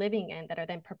ourselves living in that are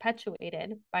then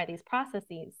perpetuated by these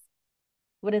processes.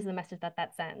 What is the message that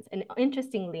sends? And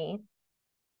interestingly,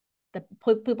 the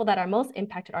people that are most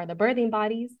impacted are the birthing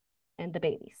bodies and the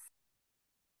babies.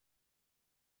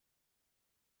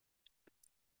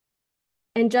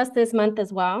 And just this month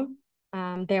as well,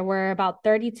 there were about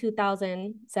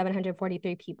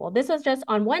 32,743 people. This was just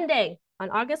on one day, on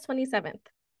August 27th.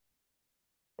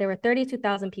 There were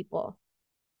 32,000 people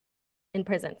in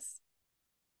prisons,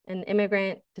 in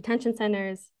immigrant detention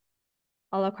centers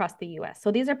all across the US.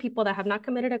 So these are people that have not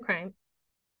committed a crime.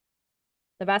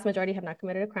 The vast majority have not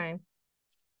committed a crime.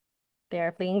 They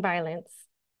are fleeing violence.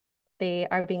 They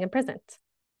are being imprisoned,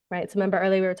 right? So remember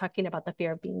earlier we were talking about the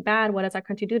fear of being bad. What does our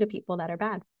country do to people that are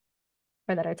bad,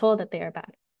 or that are told that they are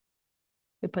bad?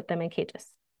 We put them in cages.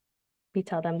 We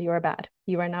tell them you are bad.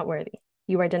 You are not worthy.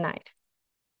 You are denied.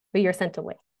 Or you're sent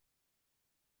away.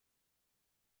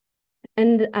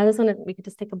 And I just want we could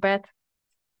just take a breath.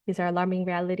 These are alarming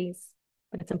realities,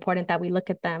 but it's important that we look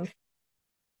at them,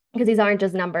 because these aren't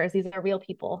just numbers. These are real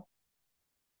people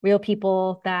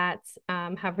that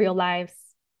have real lives,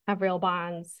 have real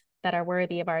bonds, that are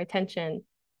worthy of our attention.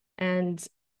 And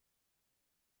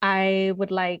I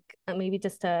would like maybe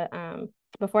just to,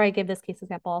 before I give this case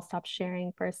example, I'll stop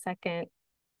sharing for a second.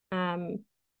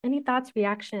 Any thoughts,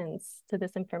 reactions to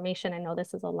this information? I know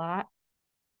this is a lot.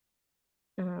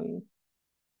 It's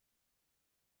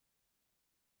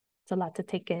a lot to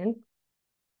take in.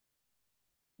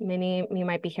 Many of you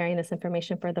might be hearing this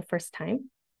information for the first time.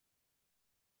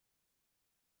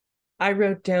 I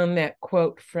wrote down that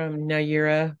quote from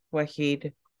Nayira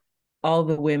Wahid, "All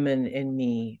the women in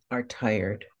me are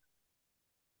tired."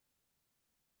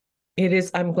 It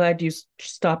is, I'm glad you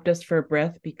stopped us for a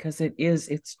breath, because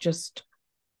it's just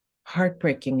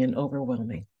heartbreaking and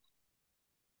overwhelming.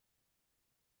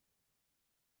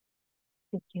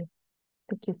 Thank you.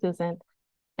 Thank you, Susan.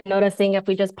 Noticing if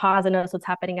we just pause and notice what's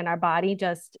happening in our body,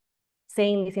 just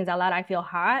saying these things out loud. I feel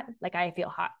hot, like I feel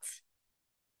hot.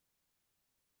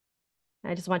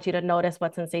 I just want you to notice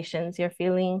what sensations you're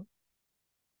feeling.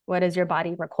 What does your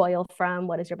body recoil from?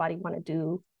 What does your body want to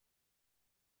do?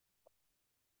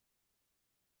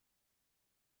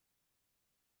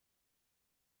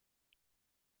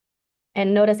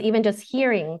 And notice even just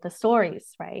hearing the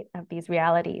stories, right, of these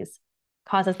realities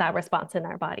causes that response in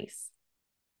our bodies.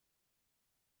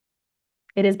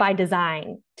 It is by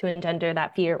design to engender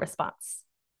that fear response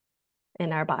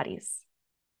in our bodies.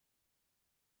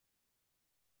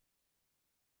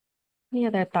 Any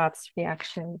other thoughts,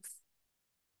 reactions?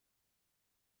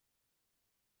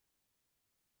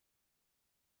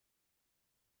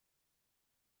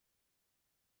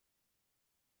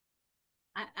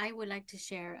 I would like to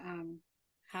share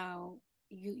how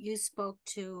you spoke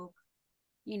to,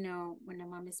 when a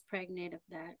mom is pregnant, of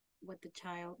that, what the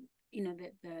child,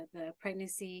 the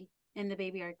pregnancy and the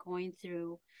baby are going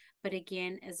through. But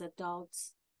again, as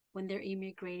adults, when they're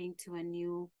immigrating to a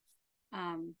new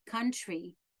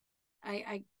country,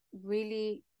 I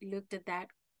really looked at that,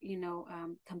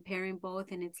 comparing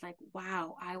both, and it's like,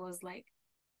 wow, I was like,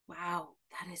 wow,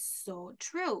 that is so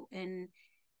true. And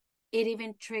it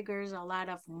even triggers a lot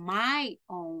of my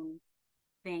own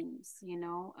things,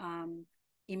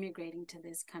 immigrating to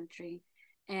this country.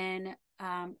 And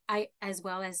I, as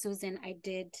well as Susan, I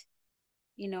did,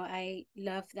 I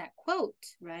love that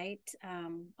quote, right?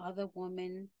 All the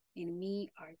women in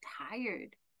me are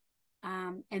tired.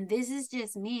 And this is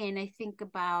just me. And I think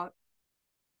about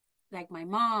like my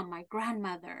mom, my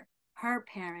grandmother, her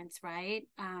parents, right?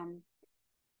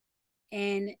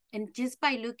 And just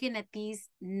by looking at these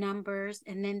numbers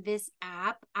and then this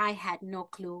app, I had no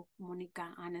clue, Monica,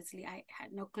 honestly, I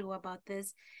had no clue about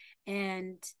this.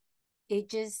 And it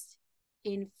just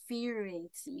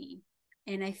infuriates me.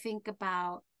 And I think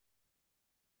about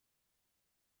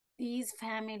these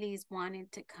families wanting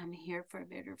to come here for a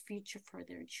better future for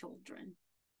their children,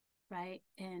 right?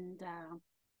 And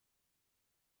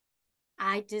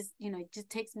I just, it just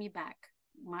takes me back.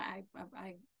 I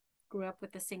grew up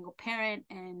with a single parent,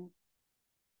 and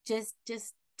just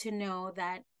to know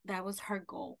that that was her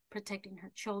goal, protecting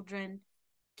her children,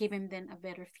 giving them a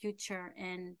better future.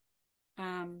 And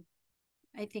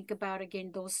I think about,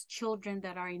 again, those children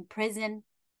that are in prison.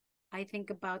 I think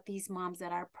about these moms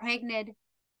that are pregnant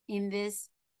in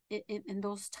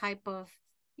those type of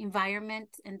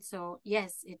environment. And so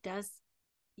yes, it does.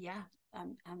 Yeah,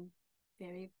 I'm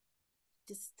very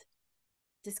just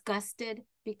disgusted,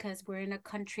 because we're in a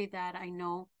country that I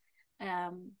know,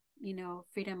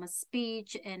 freedom of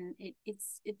speech, and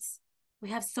it's we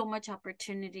have so much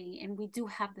opportunity, and we do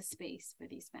have the space for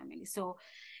these families. So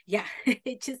yeah,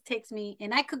 it just takes me,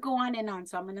 and I could go on and on,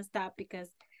 so I'm gonna stop,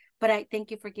 but I thank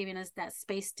you for giving us that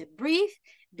space to breathe,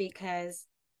 because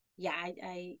yeah,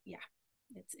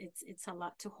 it's a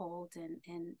lot to hold.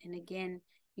 And again,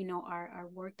 our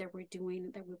work that we're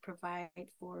doing, that we provide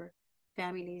for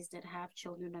families that have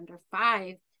children under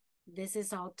 5, this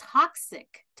is all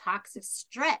toxic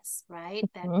stress, right?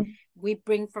 Mm-hmm. That we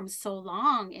bring from so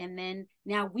long, and then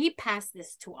now we pass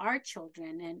this to our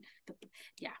children. And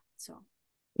so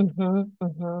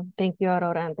Thank you,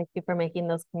 Aurora, and thank you for making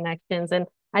those connections. And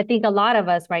I think a lot of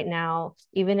us right now,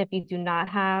 even if you do not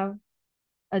have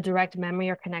a direct memory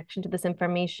or connection to this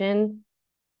information,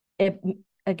 it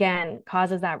again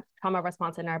causes that trauma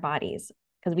response in our bodies,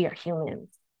 because we are humans.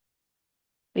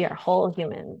 We are whole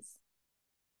humans,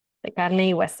 de carne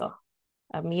y hueso,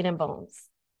 of meat and bones.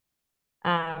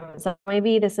 So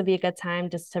maybe this would be a good time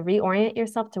just to reorient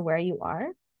yourself to where you are.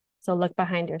 So look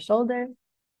behind your shoulder.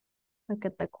 Look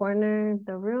at the corner of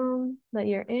the room that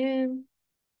you're in.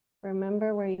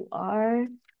 Remember where you are.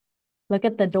 Look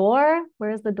at the door.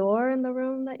 Where's the door in the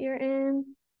room that you're in?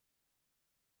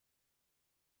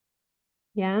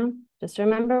 Yeah, just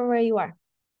remember where you are.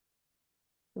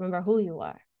 Remember who you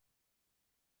are.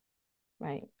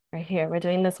 right here. We're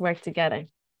doing this work together.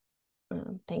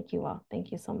 Thank you all.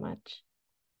 Thank you so much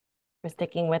for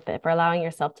sticking with it, for allowing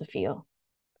yourself to feel.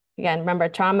 Again, remember,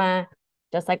 trauma,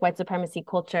 just like white supremacy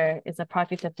culture, is a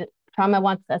project of trauma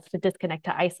wants us to disconnect,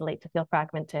 to isolate, to feel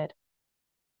fragmented.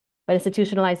 But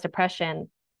institutionalized oppression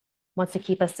wants to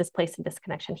keep us displaced in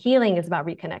disconnection. Healing is about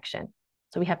reconnection.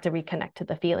 So we have to reconnect to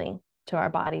the feeling, to our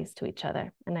bodies, to each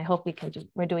other. And I hope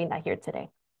we're doing that here today.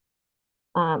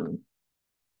 And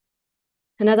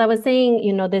as I was saying,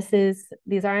 you know,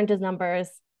 these aren't just numbers.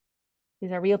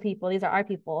 These are real people. These are our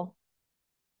people.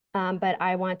 But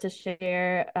I want to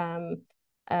share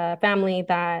a family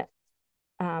that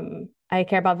I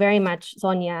care about very much,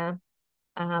 Sonia,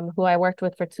 who I worked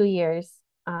with for 2 years.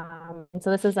 And so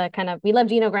this is a kind of, we love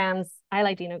genograms. I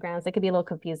like genograms. It could be a little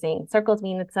confusing. Circles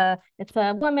mean it's a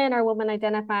woman or woman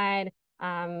identified.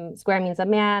 Square means a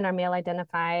man or male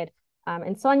identified.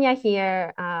 And Sonia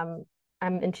here,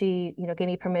 and she, you know, gave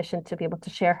me permission to be able to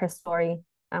share her story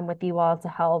with you all to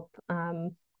help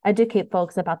educate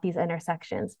folks about these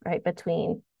intersections, right,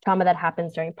 between trauma that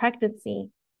happens during pregnancy,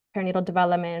 perinatal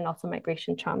development, and also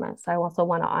migration trauma. So I also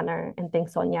want to honor and thank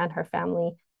Sonia and her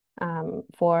family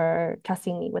for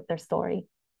trusting me with their story.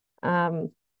 Sonia,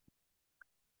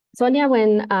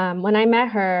 when I met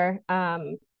her,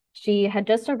 she had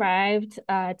just arrived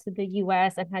to the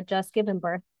US and had just given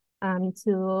birth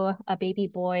to a baby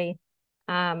boy,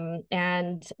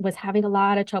 and was having a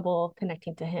lot of trouble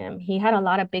connecting to him. He had a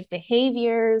lot of big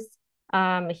behaviors.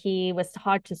 He was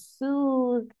hard to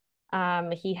soothe.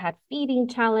 He had feeding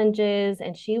challenges,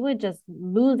 and she would just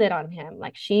lose it on him.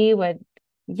 Like, she would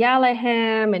yell at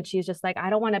him, and she's just like, I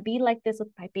don't want to be like this with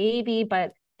my baby,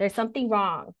 but there's something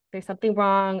wrong. There's something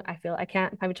wrong. I feel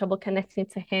I'm having trouble connecting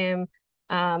to him.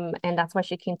 And that's why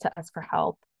she came to us for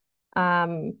help.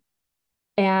 And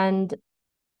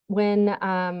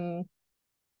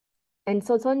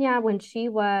so Sonia, when she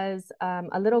was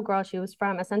a little girl, she was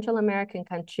from a Central American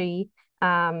country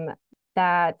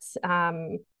that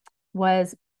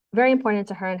was very important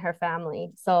to her and her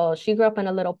family. So she grew up in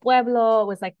a little pueblo. It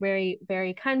was like very,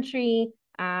 very country,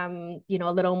 you know,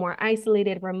 a little more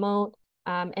isolated, remote.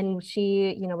 And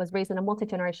she, you know, was raised in a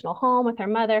multi-generational home with her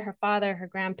mother, her father, her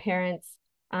grandparents.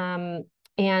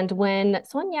 And when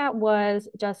Sonia was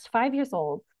just 5 years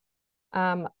old,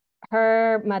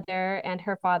 her mother and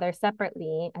her father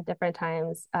separately at different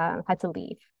times had to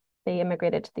leave. They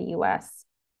immigrated to the US.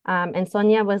 And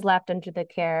Sonia was left under the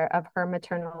care of her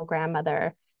maternal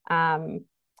grandmother.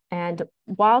 And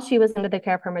while she was under the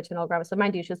care of her maternal grandmother, so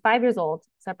mind you, she was 5 years old,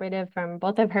 separated from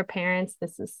both of her parents.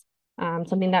 This is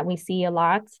something that we see a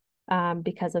lot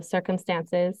because of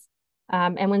circumstances.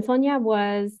 And when Sonia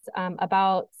was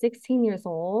about 16 years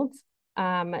old,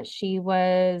 she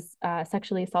was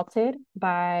sexually assaulted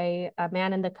by a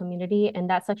man in the community, and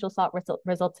that sexual assault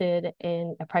resulted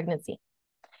in a pregnancy.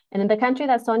 And in the country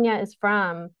that Sonia is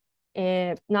from,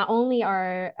 not only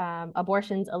are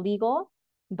abortions illegal,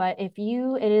 but if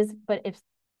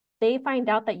they find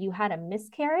out that you had a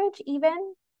miscarriage,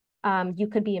 even you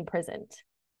could be imprisoned.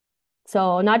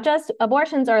 So not just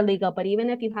abortions are illegal, but even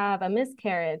if you have a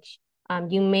miscarriage,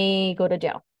 you may go to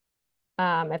jail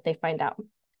if they find out.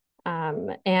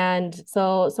 And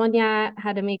so Sonia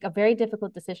had to make a very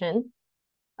difficult decision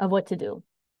of what to do.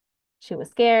 She was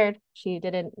scared.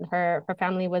 Her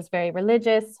family was very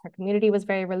religious. Her community was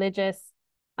very religious.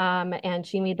 And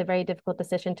she made the very difficult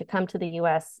decision to come to the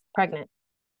US pregnant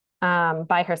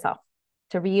by herself,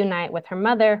 to reunite with her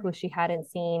mother, who she hadn't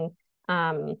seen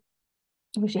in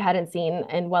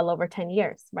well over 10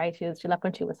 years, right? She left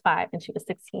when she was 5 and she was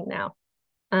 16 now.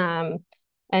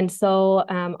 And so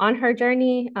on her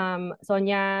journey,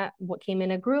 Sonia came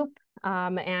in a group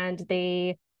and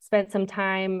they spent some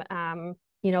time,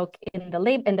 you know, in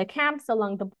the camps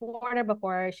along the border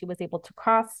before she was able to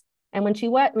cross. And when she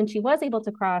was able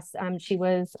to cross, she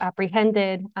was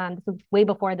apprehended. This was way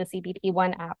before the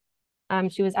CBP-1 app.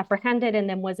 She was apprehended and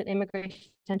then was in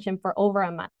immigration detention for over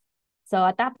a month. So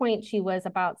at that point, she was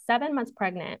about 7 months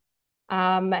pregnant.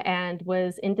 And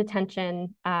was in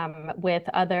detention with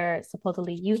other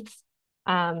supposedly youths.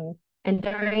 And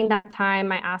during that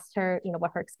time, I asked her, you know,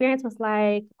 what her experience was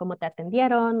like. ¿Cómo te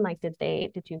atendieron? Like,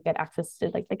 did you get access to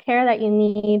like the care that you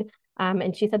need?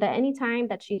 And she said that anytime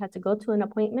that she had to go to an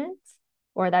appointment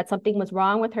or that something was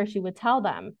wrong with her, she would tell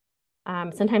them.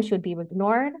 Sometimes she would be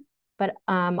ignored, but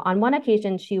on one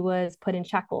occasion, she was put in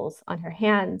shackles on her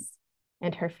hands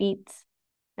and her feet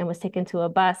and was taken to a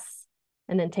bus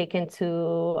and then taken to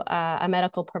a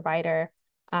medical provider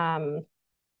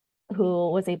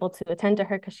who was able to attend to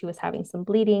her because she was having some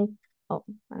bleeding. Oh,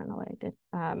 I don't know what I did.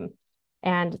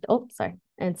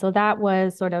 And so that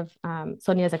was sort of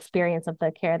Sonia's experience of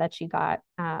the care that she got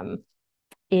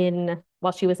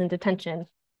while she was in detention.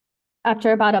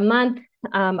 After about a month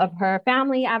of her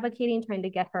family advocating, trying to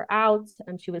get her out,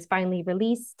 she was finally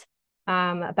released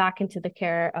back into the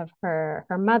care of her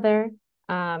mother.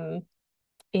 And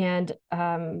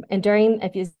during,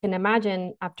 if you can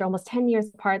imagine, after almost 10 years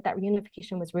apart, that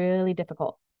reunification was really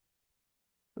difficult.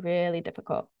 Really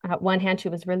difficult. On one hand, she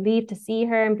was relieved to see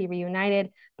her and be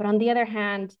reunited, but on the other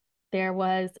hand, there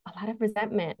was a lot of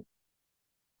resentment,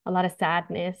 a lot of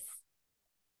sadness.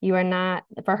 You are not,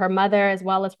 for her mother as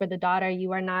well as for the daughter,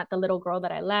 you are not the little girl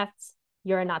that I left.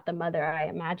 You're not the mother I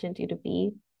imagined you to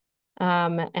be.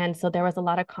 And so there was a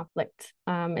lot of conflict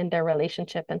in their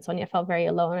relationship, and Sonia felt very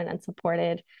alone and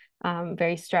unsupported,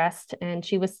 very stressed, and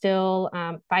she was still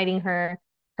fighting her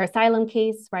asylum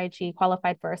case, right? She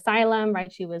qualified for asylum,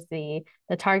 right? She was the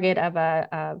target of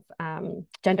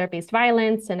gender-based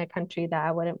violence in a country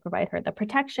that wouldn't provide her the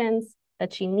protections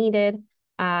that she needed.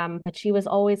 But she was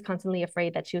always constantly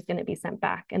afraid that she was going to be sent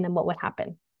back, and then what would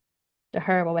happen to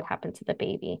her? What would happen to the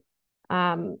baby?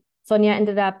 Sonia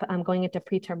ended up going into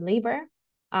preterm labor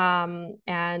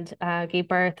and gave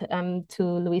birth to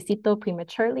Luisito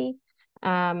prematurely.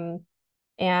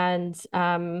 And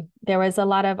there was a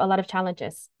lot of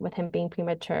challenges with him being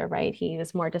premature, right? He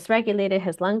was more dysregulated,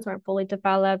 his lungs weren't fully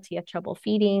developed, he had trouble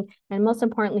feeding, and most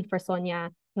importantly for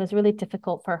Sonia, it was really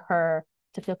difficult for her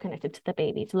to feel connected to the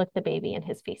baby, to look the baby in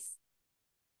his face.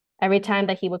 Every time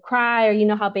that he would cry, or you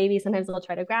know how babies sometimes will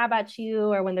try to grab at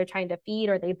you, or when they're trying to feed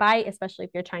or they bite, especially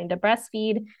if you're trying to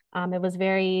breastfeed, it was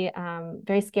very,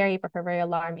 very scary for her, very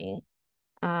alarming.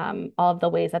 All of the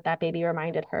ways that baby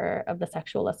reminded her of the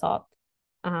sexual assault.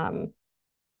 And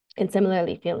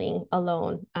similarly feeling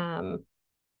alone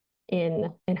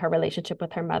in her relationship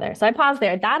with her mother. So I pause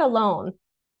there. That alone,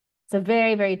 it's a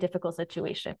very, very difficult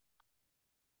situation.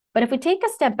 But if we take a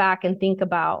step back and think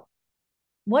about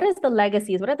what are the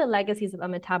legacies of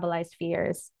unmetabolized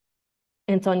fears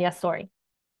in Sonia's story?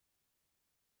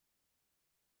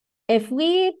 If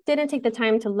we didn't take the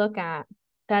time to look at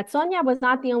that, Sonia was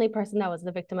not the only person that was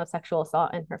the victim of sexual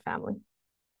assault in her family,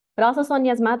 but also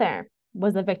Sonia's mother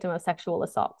was the victim of sexual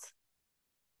assault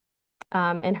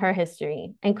in her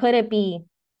history. And could it be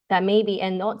that maybe,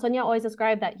 and Sonia always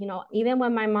described that, you know, even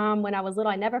when I was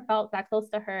little, I never felt that close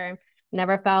to her,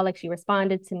 never felt like she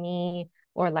responded to me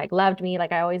or like loved me.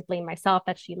 Like I always blamed myself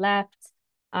that she left.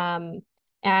 And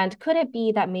could it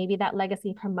be that maybe that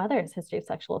legacy of her mother's history of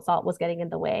sexual assault was getting in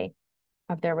the way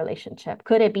of their relationship?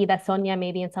 Could it be that Sonia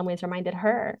maybe in some ways reminded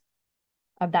her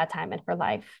of that time in her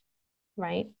life,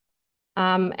 right?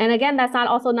 And again, that's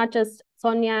not just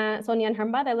Sonia and her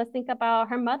mother. Let's think about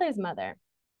her mother's mother,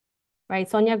 right?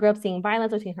 Sonia grew up seeing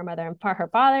violence between her mother and her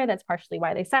father. That's partially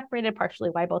why they separated, partially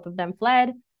why both of them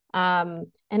fled. And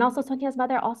also Sonia's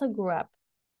mother also grew up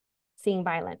seeing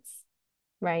violence,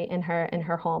 right, in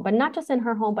her home, but not just in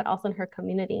her home, but also in her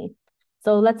community.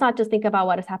 So let's not just think about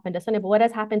what has happened to Sonia, but what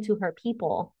has happened to her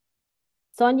people.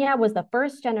 Sonia was the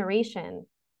first generation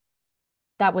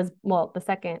that was, well, the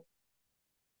second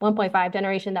 1.5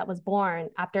 generation that was born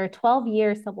after a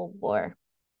 12-year civil war.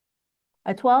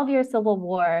 A 12-year civil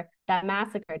war that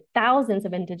massacred thousands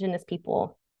of Indigenous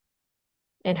people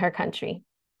in her country,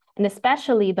 and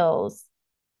especially those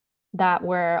that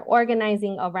were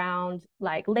organizing around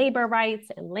like labor rights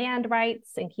and land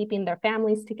rights and keeping their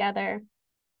families together.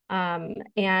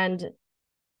 And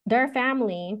their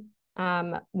family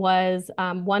was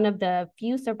one of the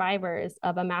few survivors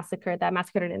of a massacre that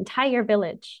massacred an entire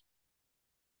village.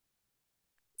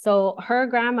 So her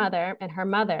grandmother and her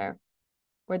mother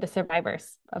were the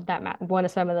survivors of that,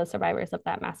 some of the survivors of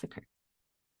that massacre.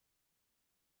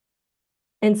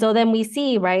 And so then we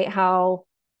see, right, how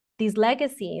these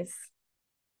legacies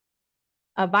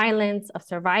of violence, of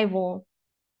survival,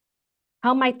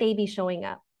 how might they be showing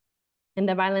up in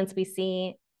the violence we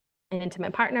see in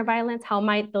intimate partner violence? How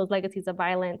might those legacies of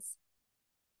violence,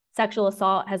 sexual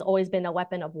assault has always been a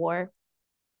weapon of war?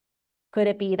 Could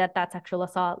it be that sexual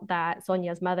assault that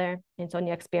Sonia's mother and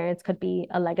Sonia experienced could be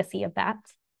a legacy of that?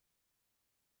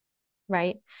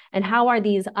 Right? And how are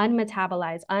these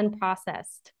unmetabolized,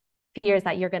 unprocessed fears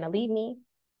that you're going to leave me,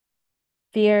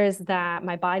 fears that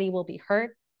my body will be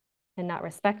hurt and not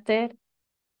respected,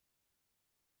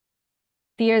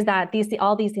 fears that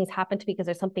all these things happen to me because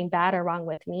there's something bad or wrong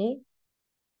with me,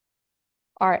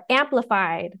 are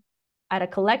amplified at a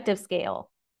collective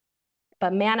scale,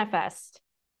 but manifest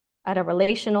at a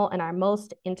relational and our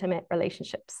most intimate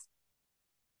relationships.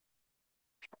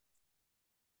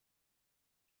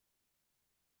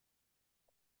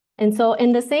 And so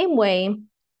in the same way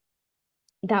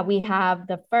that we have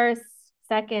the first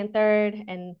second, third,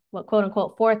 and what quote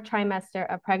unquote fourth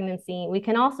trimester of pregnancy, we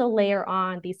can also layer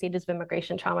on these stages of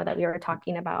immigration trauma that we were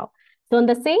talking about. So in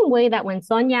the same way that when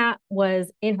Sonia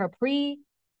was in her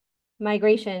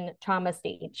pre-migration trauma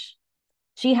stage,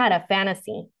 she had a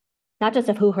fantasy, not just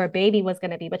of who her baby was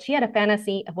going to be, but she had a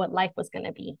fantasy of what life was going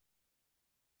to be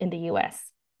in the US,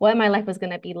 what my life was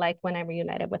going to be like when I'm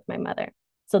reunited with my mother.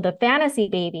 So the fantasy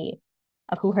baby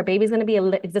of who her baby's going to be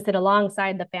existed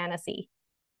alongside the fantasy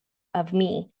of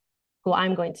me, who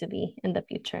I'm going to be in the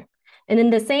future. And in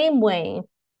the same way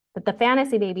that the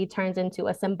fantasy baby turns into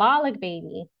a symbolic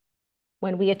baby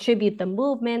when we attribute the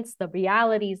movements, the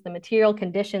realities, the material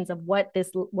conditions of what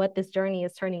this journey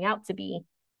is turning out to be,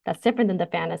 that's different than the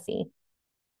fantasy,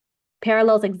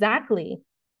 parallels exactly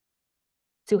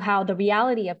to how the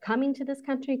reality of coming to this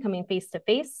country, coming face to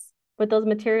face with those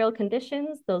material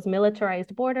conditions, those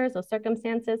militarized borders, those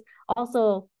circumstances,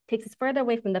 also takes us further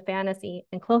away from the fantasy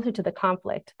and closer to the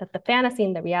conflict, that the fantasy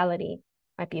and the reality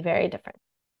might be very different.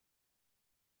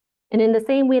 And in the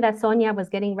same way that Sonia was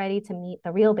getting ready to meet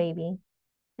the real baby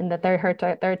in the third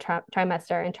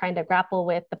trimester and trying to grapple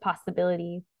with the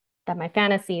possibility that my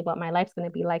fantasy, what my life's going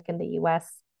to be like in the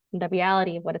US, and the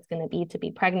reality of what it's going to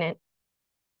be pregnant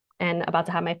and about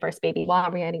to have my first baby while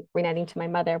I'm reuniting to my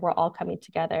mother, we're all coming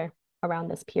together around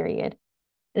this period.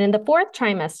 And in the fourth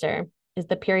trimester is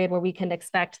the period where we can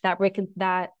expect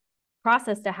that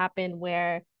process to happen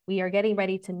where we are getting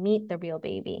ready to meet the real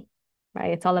baby,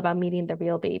 right? It's all about meeting the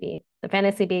real baby. The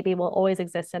fantasy baby will always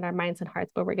exist in our minds and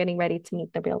hearts, but we're getting ready to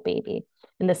meet the real baby.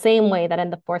 In the same way that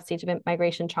in the fourth stage of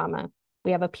migration trauma,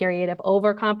 we have a period of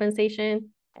overcompensation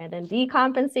and then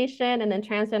decompensation and then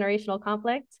transgenerational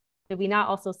conflict. Did we not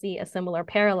also see a similar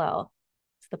parallel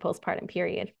to the postpartum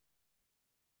period?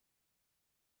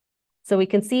 So we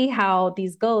can see how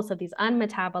these ghosts of these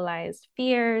unmetabolized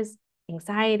fears,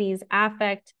 anxieties,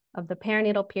 affect of the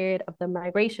perinatal period of the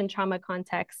migration trauma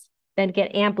context then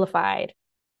get amplified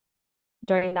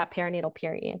during that perinatal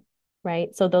period,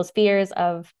 right? So those fears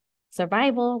of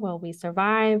survival, will we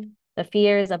survive? The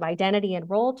fears of identity and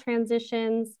role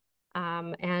transitions,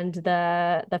 and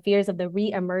the fears of the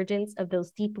re-emergence of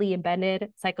those deeply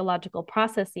embedded psychological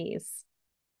processes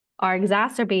are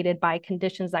exacerbated by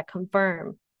conditions that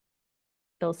confirm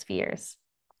those fears.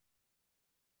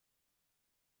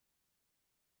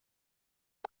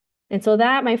 And so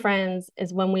that, my friends,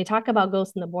 is when we talk about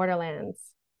ghosts in the borderlands,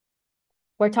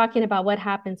 we're talking about what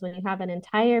happens when you have an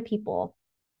entire people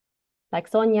like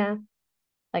Sonia,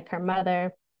 like her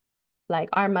mother, like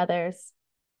our mothers,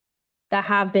 that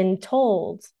have been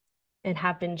told and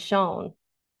have been shown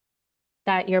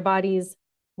that your bodies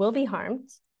will be harmed,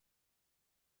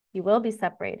 you will be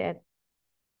separated,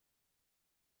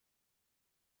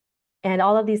 and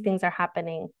all of these things are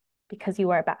happening because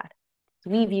you are bad.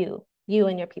 We view you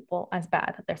and your people as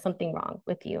bad, that there's something wrong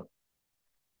with you.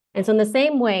 And so in the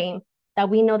same way that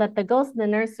we know that the ghosts in the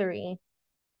nursery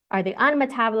are the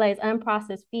unmetabolized,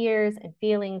 unprocessed fears and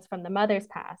feelings from the mother's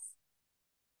past,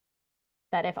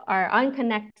 that if are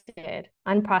unconnected,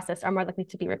 unprocessed, are more likely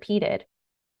to be repeated.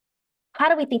 How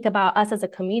do we think about us as a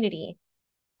community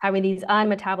having these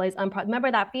unmetabolized,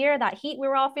 remember that fear, that heat we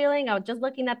were all feeling? I was just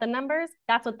looking at the numbers.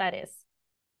 That's what that is.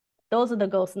 Those are the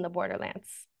ghosts in the borderlands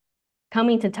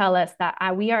coming to tell us that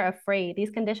we are afraid.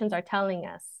 These conditions are telling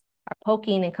us, are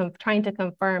poking and trying to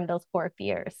confirm those core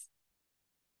fears.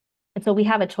 And so we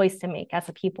have a choice to make as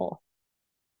a people.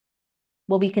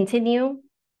 Will we continue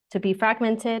to be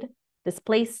fragmented,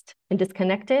 displaced, and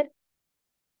disconnected?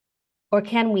 Or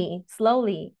can we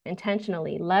slowly,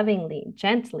 intentionally, lovingly,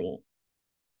 gently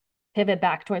pivot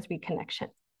back towards reconnection?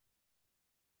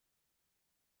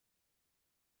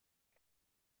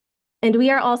 And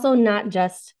we are also not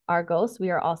just our ghosts,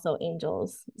 we are also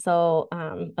angels. So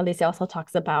Alicia also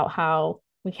talks about how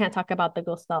we can't talk about the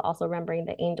ghosts without also remembering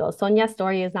the angels. Sonia's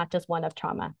story is not just one of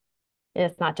trauma.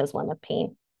 It's not just one of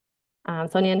pain.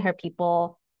 Sonia and her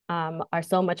people are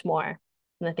so much more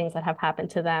than the things that have happened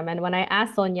to them. And when I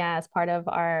asked Sonia as part of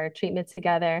our treatment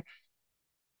together,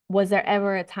 was there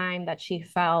ever a time that she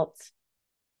felt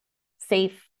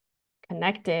safe,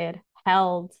 connected,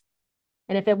 held?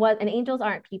 And if it was, and angels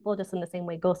aren't people just in the same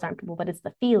way ghosts aren't people, but it's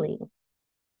the feeling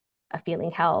of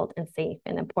feeling held and safe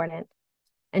and important.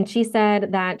 And she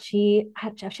said that she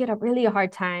had a really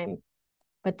hard time,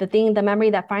 but the memory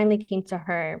that finally came to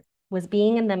her was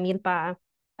being in the milpa.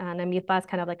 And the milpa is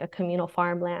kind of like a communal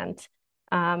farmland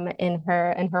in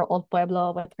her old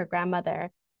pueblo with her grandmother,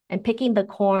 and picking the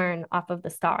corn off of the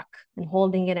stalk and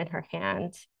holding it in her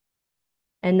hand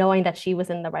and knowing that she was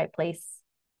in the right place,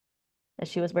 that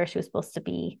she was where she was supposed to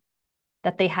be,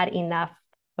 that they had enough.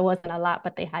 It wasn't a lot,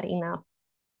 but they had enough.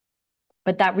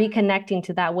 But that reconnecting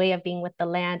to that way of being with the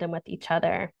land and with each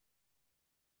other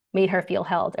made her feel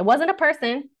held. It wasn't a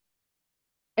person.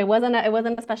 It wasn't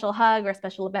a special hug or a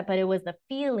special event, but it was the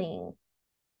feeling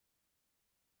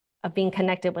of being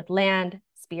connected with land,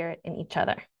 spirit, and each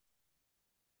other.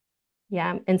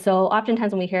 Yeah. And so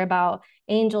oftentimes when we hear about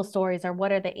angel stories or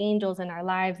what are the angels in our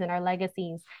lives and our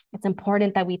legacies, it's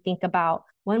important that we think about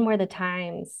when were the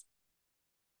times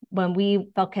when we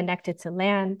felt connected to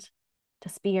land, to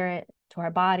spirit, to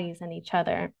our bodies and each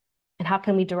other, and how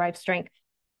can we derive strength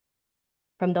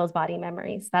from those body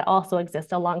memories that also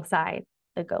exist alongside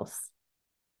the ghosts.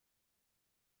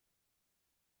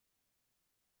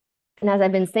 And as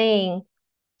I've been saying,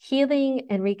 healing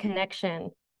and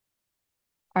reconnection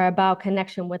are about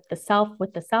connection with the self,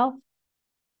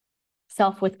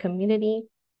 self with community,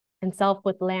 and self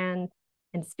with land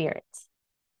and spirit.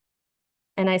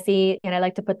 And I see, and I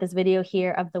like to put this video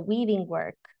here of the weaving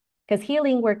work, because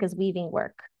healing work is weaving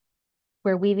work.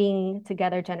 We're weaving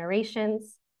together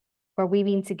generations. We're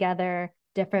weaving together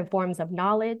different forms of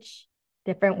knowledge,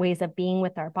 different ways of being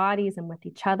with our bodies and with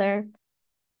each other.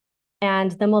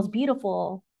 And the most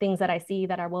beautiful things that I see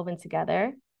that are woven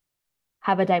together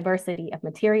have a diversity of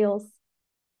materials,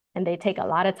 and they take a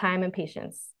lot of time and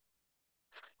patience.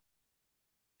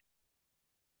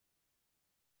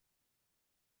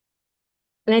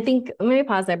 And I think, let me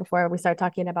pause there before we start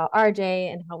talking about RJ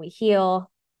and how we heal.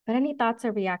 But any thoughts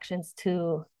or reactions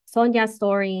to Sonia's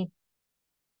story,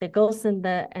 the ghosts in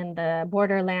the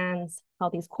borderlands, how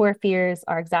these core fears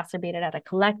are exacerbated at a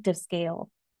collective scale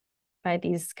by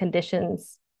these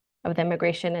conditions of the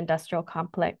immigration industrial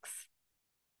complex?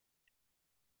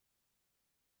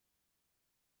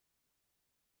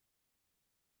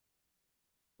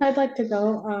 I'd like to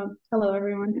go. Hello,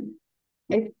 everyone.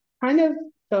 It kind of,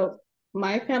 so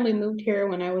my family moved here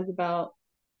when I was about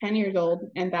 10 years old,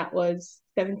 and that was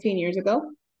 17 years ago.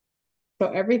 So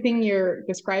everything you're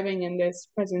describing in this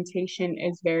presentation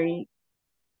is very,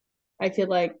 I feel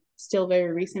like, still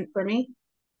very recent for me.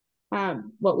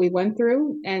 What we went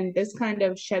through, and this kind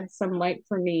of shed some light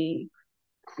for me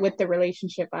with the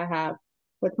relationship I have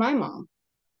with my mom.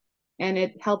 And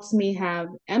it helps me have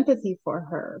empathy for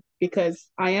her because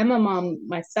I am a mom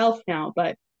myself now,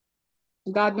 but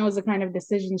God knows the kind of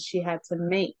decisions she had to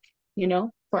make,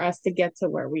 for us to get to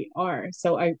where we are.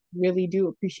 So I really do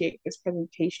appreciate this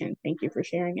presentation. Thank you for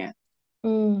sharing it.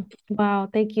 Wow,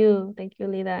 thank you. Thank you,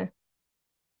 Lida.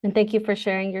 And thank you for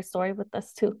sharing your story with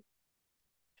us too.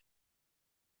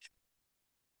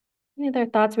 Any other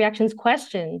thoughts, reactions,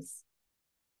 questions?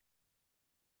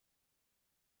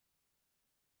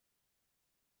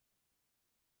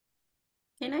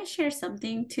 Can I share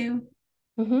something too?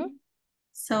 Mm-hmm.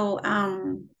 So,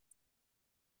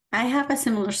 I have a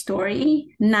similar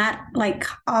story, not like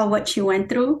all what you went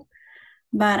through,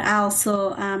 but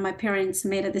also my parents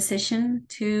made a decision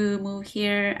to move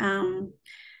here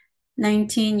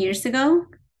 19 years ago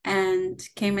and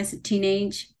came as a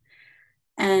teenage.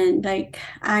 And like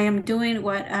I am doing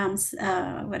what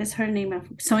is her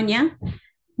name? Sonia,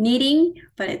 knitting,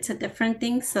 but it's a different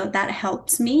thing. So that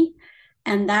helps me.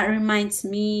 And that reminds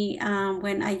me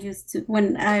when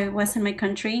I was in my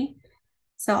country.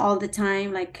 So all the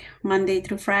time, like Monday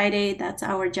through Friday, that's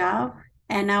our job.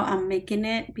 And now I'm making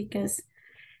it because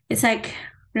it's like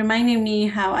reminding me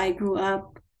how I grew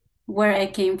up, where I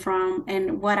came from,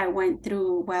 and what I went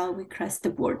through while we crossed the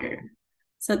border.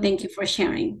 So thank you for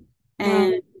sharing.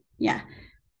 And yeah,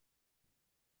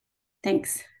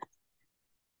 thanks.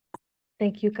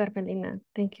 Thank you, Carmelina.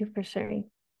 Thank you for sharing.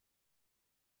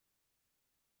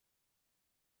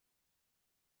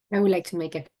 I would like to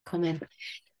make a comment.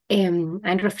 I'm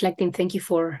reflecting, thank you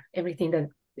for everything that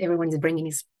everyone is bringing.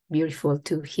 It's beautiful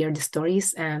to hear the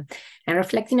stories. And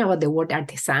reflecting about the word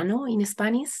artesano in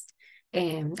Spanish.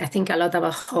 I think a lot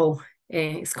about how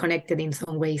it's connected in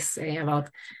some ways about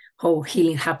how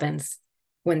healing happens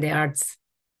when the arts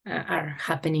are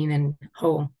happening and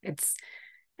how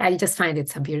I just find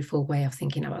it's a beautiful way of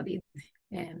thinking about it.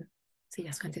 So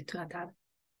just wanted to add that.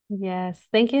 Yes,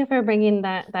 thank you for bringing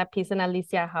that piece in,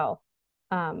 Alicia, how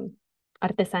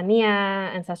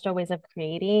artesanía, ancestral ways of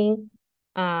creating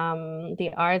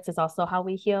the arts is also how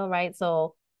we heal, right?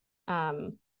 So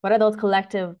what are those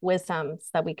collective wisdoms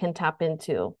that we can tap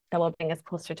into that will bring us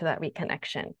closer to that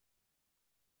reconnection,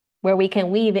 where we can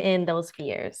weave in those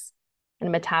fears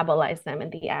and metabolize them in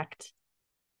the act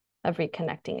of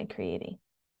reconnecting and creating?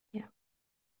 Yeah.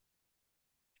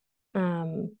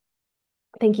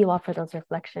 Thank you all for those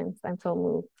reflections. I'm so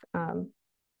moved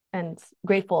and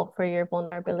grateful for your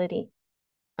vulnerability.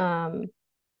 And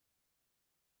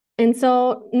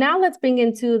so now let's bring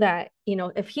into that,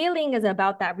 if healing is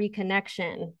about that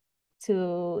reconnection,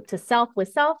 self with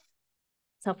self,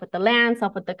 self with the land,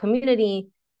 self with the community.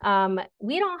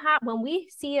 We don't have, when we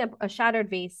see a shattered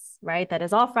vase, right, that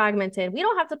is all fragmented, we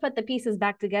don't have to put the pieces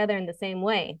back together in the same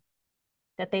way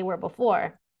that they were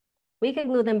before. We can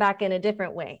glue them back in a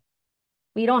different way.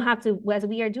 We don't have to, as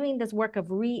we are doing this work of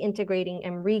reintegrating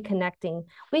and reconnecting,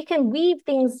 we can weave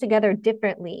things together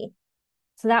differently.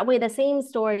 So that way the same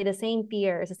story, the same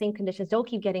fears, the same conditions don't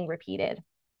keep getting repeated.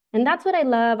 And that's what I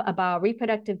love about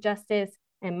reproductive justice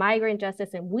and migrant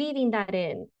justice and weaving that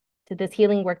in to this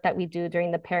healing work that we do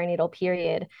during the perinatal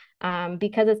period.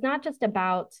 Because it's not just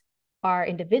about our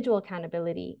individual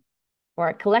accountability or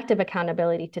a collective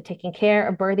accountability to taking care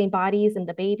of birthing bodies and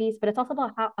the babies, but it's also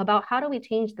about how do we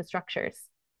change the structures?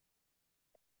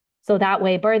 So that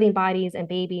way birthing bodies and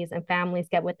babies and families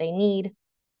get what they need.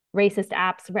 Racist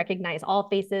apps recognize all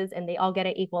faces and they all get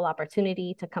an equal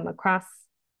opportunity to come across,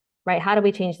 right? How do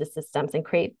we change the systems and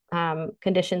create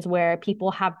conditions where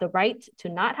people have the right to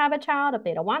not have a child if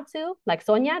they don't want to? Like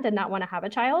Sonia did not want to have a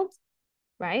child,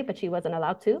 right? But she wasn't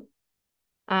allowed to.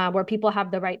 Where people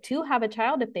have the right to have a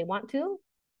child if they want to,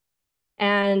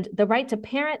 and the right to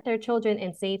parent their children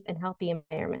in safe and healthy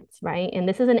environments, right? And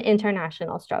this is an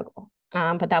international struggle,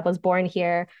 but that was born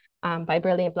here by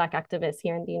brilliant Black activists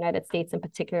here in the United States and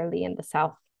particularly in the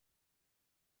South.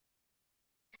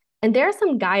 And there are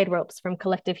some guide ropes from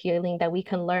collective healing that we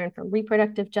can learn from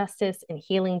reproductive justice and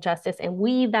healing justice and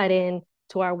weave that in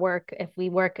to our work if we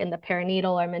work in the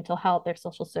perinatal or mental health or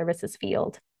social services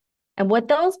field. And what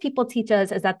those people teach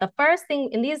us is that the first thing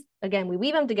in these, again, we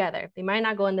weave them together. They might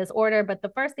not go in this order, but the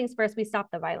first things first, we stop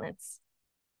the violence.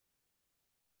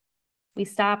 We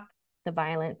stop the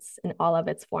violence in all of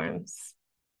its forms.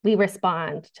 We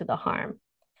respond to the harm.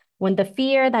 When the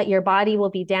fear that your body will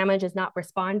be damaged is not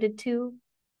responded to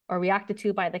or reacted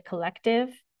to by the collective,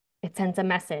 it sends a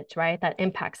message, right? That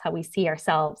impacts how we see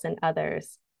ourselves and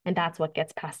others. And that's what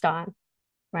gets passed on,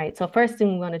 right? So first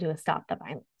thing we want to do is stop the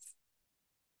violence.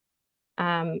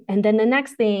 And then the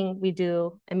next thing we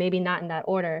do, and maybe not in that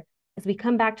order, is we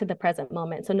come back to the present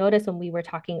moment. So notice when we were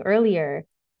talking earlier,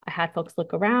 I had folks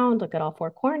look around, look at all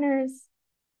four corners,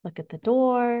 look at the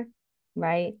door,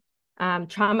 right?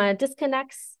 Trauma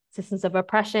disconnects, systems of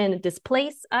oppression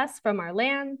displace us from our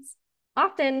lands,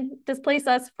 often displace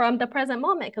us from the present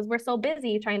moment because we're so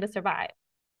busy trying to survive.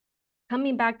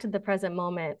 Coming back to the present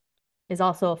moment is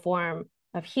also a form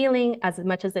of healing as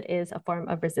much as it is a form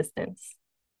of resistance.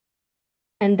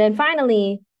 And then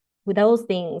finally, with those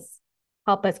things,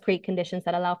 help us create conditions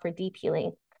that allow for deep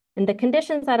healing. And the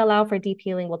conditions that allow for deep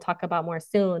healing, we'll talk about more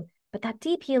soon, but that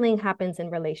deep healing happens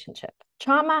in relationship.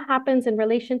 Trauma happens in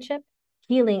relationship.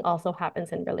 Healing also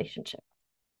happens in relationship.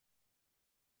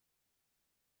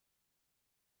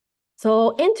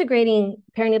 So integrating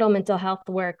perinatal mental health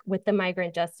work with the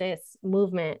migrant justice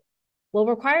movement will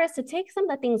require us to take some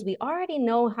of the things we already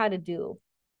know how to do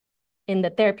in the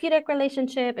therapeutic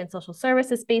relationship and social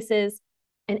services spaces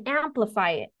and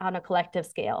amplify it on a collective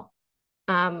scale.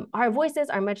 Our voices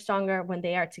are much stronger when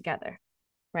they are together,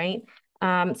 right?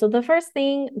 So the first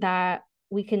thing that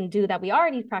we can do that we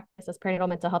already practice as perinatal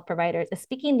mental health providers is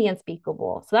speaking the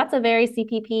unspeakable. So that's a very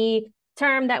CPP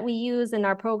term that we use in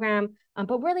our program.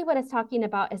 But really what it's talking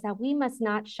about is that we must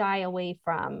not shy away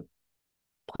from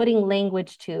putting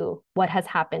language to what has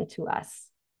happened to us,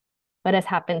 what has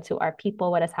happened to our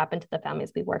people, what has happened to the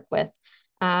families we work with.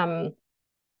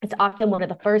 It's often one of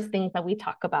the first things that we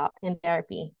talk about in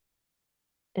therapy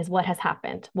is what has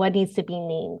happened, what needs to be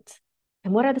named,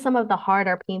 and what are some of the hard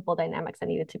or painful dynamics that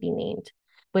needed to be named.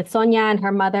 With Sonia and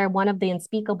her mother, one of the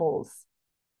unspeakables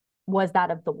was that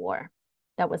of the war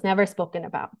that was never spoken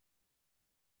about,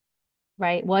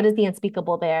 right? What is the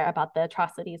unspeakable there about the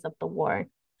atrocities of the war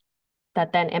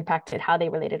that then impacted how they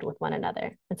related with one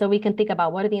another? And so we can think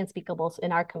about what are the unspeakables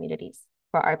in our communities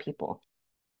for our people.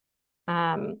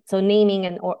 So naming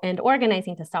and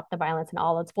organizing to stop the violence in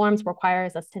all its forms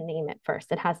requires us to name it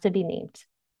first. It has to be named.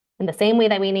 In the same way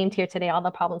that we named here today all the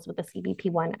problems with the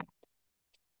CBP1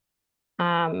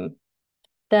 Act.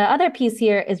 The other piece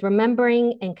here is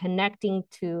remembering and reconnecting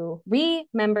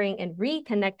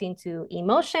to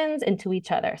emotions and to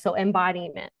each other. So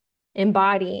embodiment,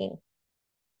 embodying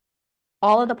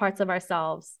all of the parts of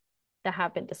ourselves that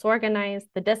have been disorganized,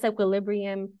 the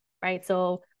disequilibrium, right?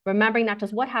 So remembering not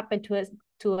just what happened to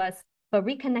us, but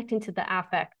reconnecting to the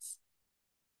affects,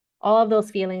 all of those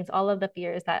feelings, all of the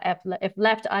fears that if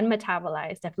left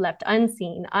unmetabolized, if left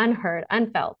unseen, unheard,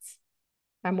 unfelt,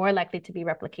 are more likely to be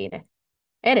replicated.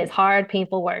 It is hard,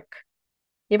 painful work.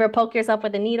 You ever poke yourself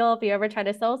with a needle? If you ever try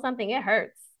to sew something, it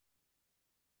hurts.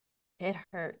 It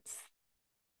hurts.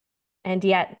 And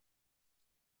yet,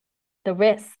 the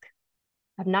risk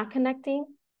of not connecting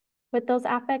with those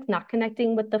affects, not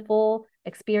connecting with the full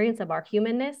experience of our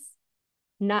humanness,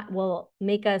 will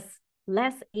make us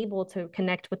less able to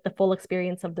connect with the full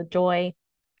experience of the joy,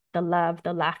 the love,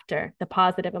 the laughter, the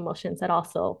positive emotions that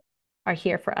also are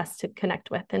here for us to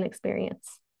connect with and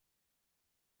experience.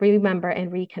 Remember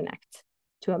and reconnect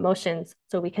to emotions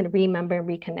so we can remember and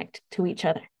reconnect to each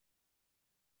other.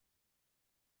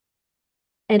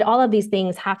 And all of these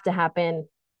things have to happen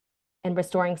in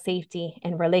restoring safety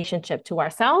in relationship to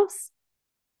ourselves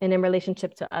and in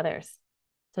relationship to others.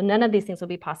 So none of these things will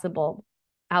be possible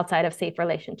outside of safe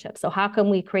relationships. So how can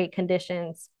we create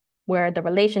conditions where the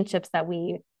relationships that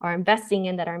we are investing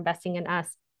in, that are investing in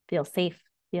us, feel safe,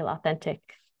 feel authentic?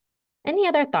 Any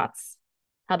other thoughts?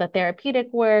 How the therapeutic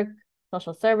work,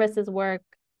 social services work,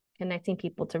 connecting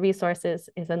people to resources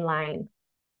is in line.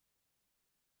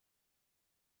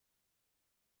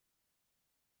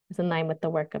 Is in line with the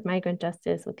work of migrant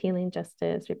justice, with healing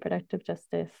justice, reproductive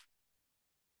justice.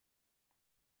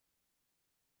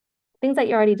 Things that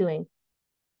you're already doing.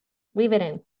 Weave it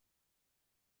in.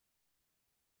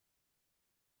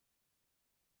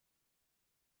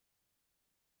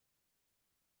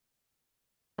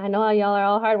 I know y'all are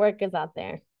all hard workers out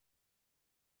there.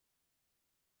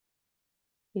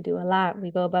 We do a lot.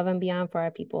 We go above and beyond for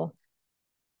our people.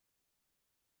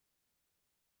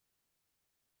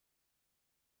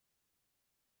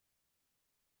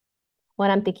 What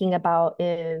I'm thinking about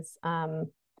is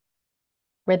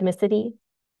rhythmicity,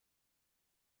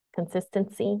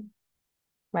 consistency,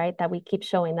 right? That we keep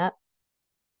showing up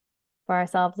for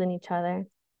ourselves and each other.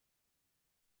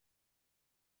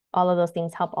 All of those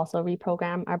things help also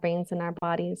reprogram our brains and our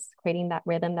bodies, creating that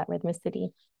rhythm, that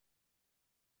rhythmicity.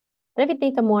 But if you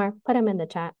think of more, put them in the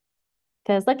chat.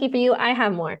 Because lucky for you, I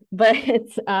have more. But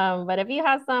if you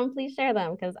have some, please share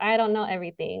them because I don't know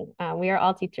everything. We are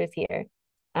all teachers here.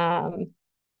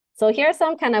 So here are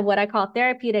some kind of what I call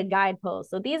therapeutic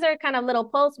guideposts. So these are kind of little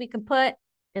posts we can put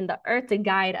in the earth to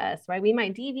guide us, right? We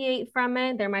might deviate from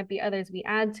it. There might be others we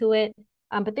add to it.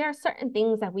 But there are certain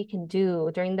things that we can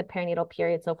do during the perinatal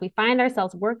period. So if we find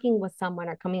ourselves working with someone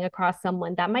or coming across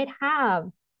someone that might have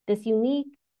this unique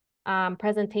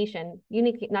presentation,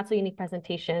 not so unique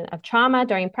presentation of trauma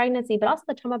during pregnancy, but also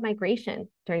the trauma of migration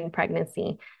during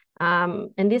pregnancy.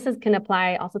 And this can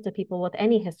apply also to people with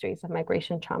any histories of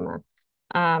migration trauma.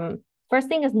 First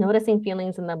thing is noticing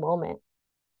feelings in the moment.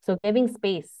 So giving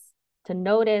space to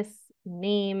notice,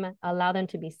 name, allow them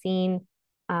to be seen,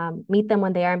 meet them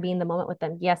when they are and be in the moment with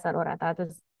them. Yes, Aurora, that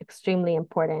is extremely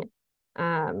important.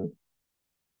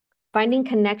 Finding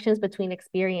connections between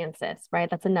experiences, right?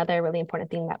 That's another really important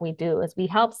thing that we do is we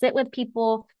help sit with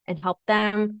people and help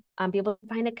them be able to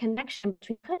find a connection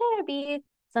between, could there be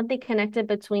something connected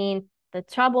between the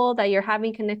trouble that you're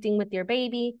having connecting with your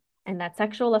baby and that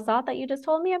sexual assault that you just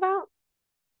told me about?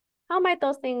 How might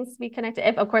those things be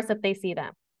connected? Of course, if they see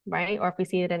them, right? Or if we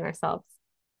see it in ourselves.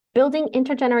 Building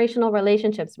intergenerational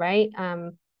relationships, right?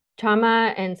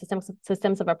 Trauma and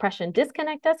systems of oppression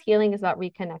disconnect us. Healing is about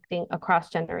reconnecting across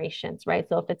generations, right?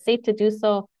 So if it's safe to do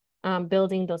so,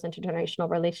 building those intergenerational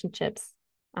relationships.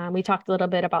 We talked a little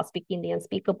bit about speaking the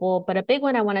unspeakable, but a big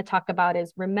one I want to talk about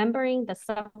is remembering the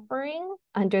suffering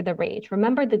under the rage.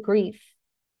 Remember the grief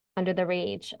under the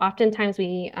rage. Oftentimes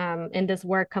we, in this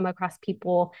work, come across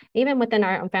people, even within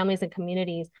our own families and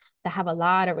communities, that have a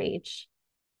lot of rage.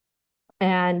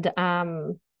 And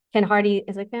Ken Hardy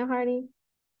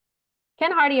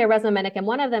or Resmanic, and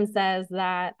one of them says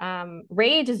that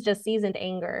rage is just seasoned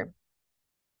anger.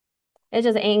 It's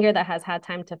just anger that has had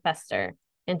time to fester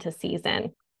into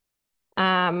season.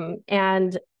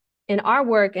 And in our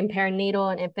work in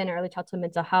perinatal and infant and early childhood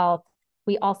mental health,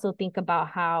 we also think about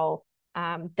how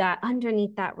that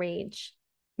underneath that rage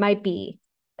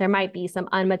there might be some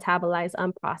unmetabolized,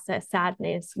 unprocessed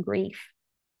sadness, grief,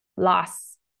 loss,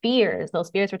 fears,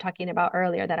 those fears we're talking about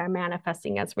earlier that are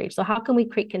manifesting as rage. So how can we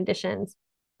create conditions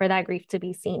for that grief to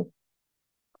be seen?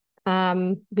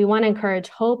 We want to encourage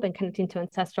hope and connecting to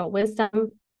ancestral wisdom.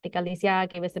 I think Alicia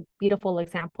gave us a beautiful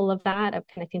example of that, of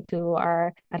connecting to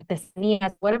our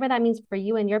artesanías, whatever that means for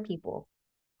you and your people.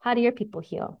 How do your people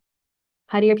heal?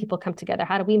 How do your people come together?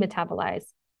 How do we metabolize?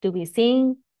 Do we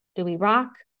sing? Do we rock?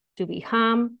 Do we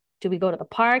hum? Do we go to the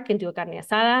park and do a carne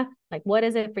asada? Like, what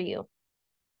is it for you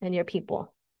and your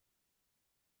people?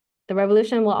 The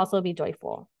revolution will also be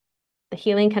joyful. The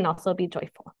healing can also be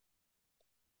joyful.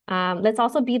 Let's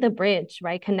also be the bridge,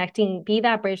 right? Be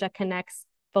that bridge that connects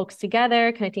folks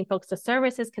together, connecting folks to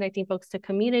services, connecting folks to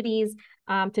communities,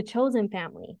 to chosen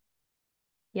family.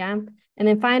 Yeah. And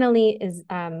then finally is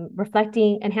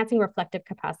enhancing reflective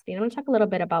capacity. And I'm going to talk a little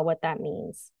bit about what that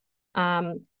means.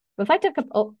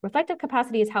 Reflective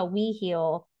capacity is how we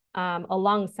heal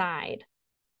alongside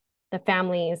the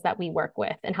families that we work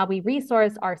with, and how we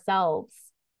resource ourselves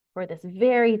for this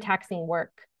very taxing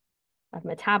work of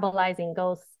metabolizing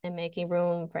ghosts and making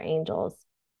room for angels.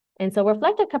 And so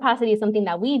reflective capacity is something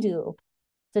that we do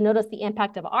to notice the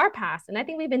impact of our past. And I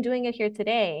think we've been doing it here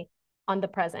today on the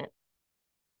present.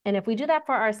 And if we do that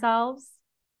for ourselves,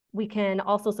 we can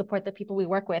also support the people we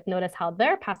work with, notice how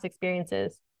their past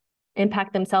experiences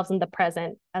impact themselves in the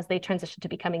present as they transition to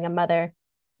becoming a mother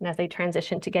and as they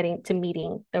transition to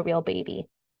meeting the real baby,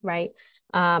 right?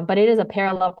 But it is a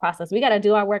parallel process. We got to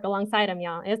do our work alongside them,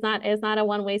 y'all. It's not a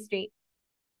one-way street.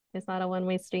 It's not a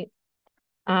one-way street.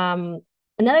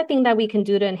 Another thing that we can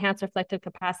do to enhance reflective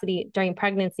capacity during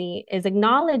pregnancy is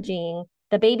acknowledging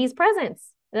the baby's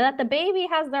presence, that the baby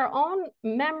has their own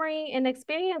memory and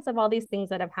experience of all these things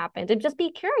that have happened, and just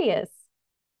be curious.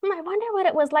 I wonder what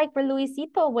it was like for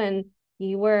Luisito when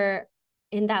you were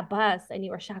in that bus and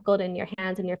you were shackled in your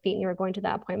hands and your feet and you were going to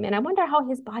that appointment. I wonder how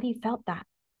his body felt that.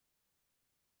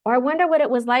 Or I wonder what it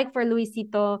was like for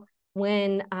Luisito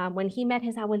when he met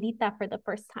his abuelita for the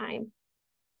first time,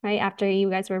 right? After you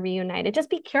guys were reunited. Just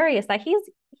be curious that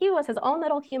he was his own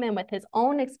little human with his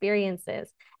own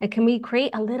experiences. And can we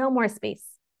create a little more space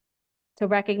to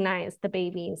recognize the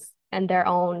babies and their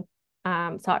own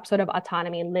sort of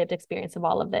autonomy and lived experience of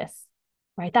all of this,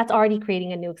 right? That's already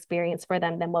creating a new experience for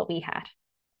them than what we had.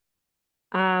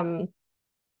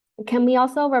 Can we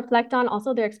also reflect on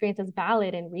their experience as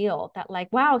valid and real? That like,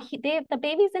 wow, the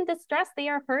baby's in distress, they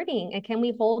are hurting. And can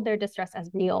we hold their distress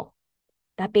as real?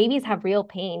 That babies have real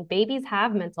pain, babies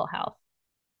have mental health,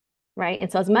 right?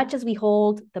 And so as much as we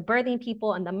hold the birthing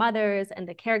people and the mothers and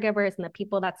the caregivers and the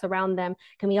people that surround them,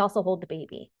 can we also hold the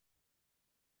baby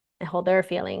and hold their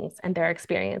feelings and their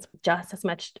experience with just as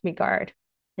much regard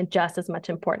and just as much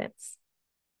importance?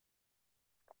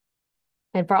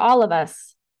 And for all of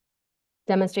us,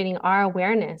 demonstrating our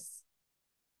awareness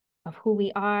of who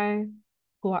we are,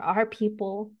 who are our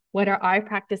people, what are our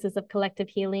practices of collective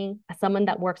healing as someone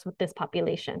that works with this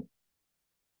population,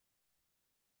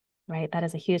 right? That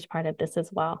is a huge part of this as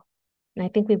well. And I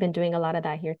think we've been doing a lot of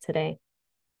that here today.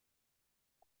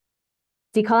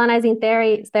 Decolonizing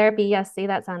therapy, yes, say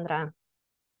that, Sandra.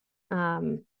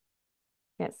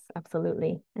 Yes,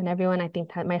 absolutely. And everyone, I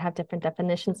think, that might have different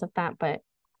definitions of that, but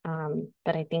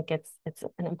I think it's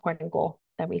an important goal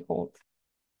that we hold.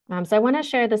 So I want to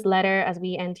share this letter as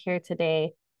we end here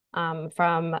today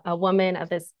from a woman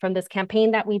from this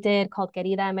campaign that we did called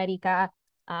Querida America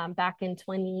back in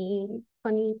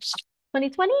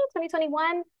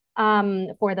 2021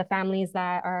 for the families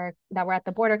that were at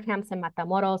the border camps in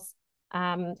Matamoros.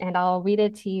 And I'll read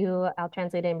it to you. I'll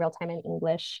translate it in real time in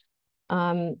English.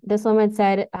 This woman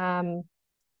said,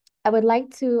 I would like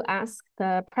to ask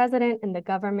the president and the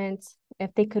government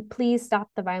if they could please stop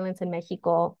the violence in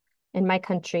Mexico, in my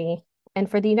country, and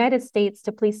for the United States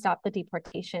to please stop the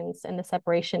deportations and the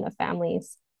separation of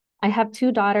families. I have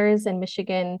 2 daughters in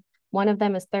Michigan. One of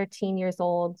them is 13 years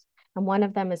old, and one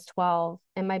of them is 12.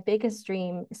 And my biggest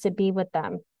dream is to be with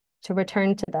them, to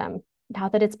return to them, now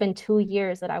that it's been 2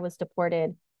 years that I was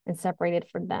deported and separated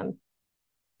from them.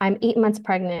 I'm 8 months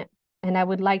pregnant, and I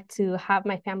would like to have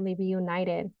my family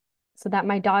reunited so that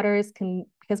my daughters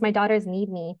because my daughters need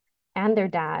me and their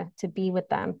dad to be with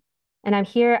them. And I'm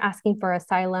here asking for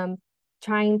asylum,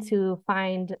 trying to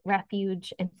find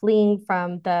refuge and fleeing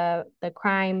from the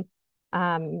crime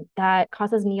that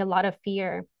causes me a lot of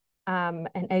fear. And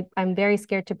I'm very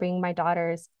scared to bring my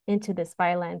daughters into this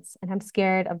violence. And I'm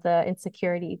scared of the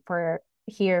insecurity for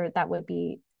here that would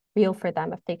be real for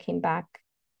them if they came back.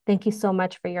 Thank you so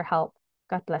much for your help.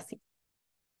 God bless you.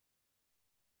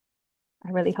 I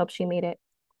really hope she made it.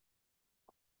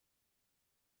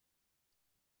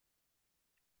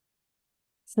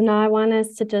 So now I want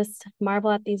us to just marvel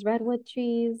at these redwood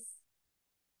trees.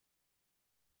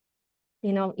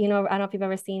 I don't know if you've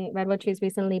ever seen redwood trees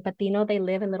recently, but they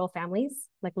live in little families,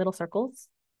 like little circles.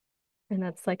 And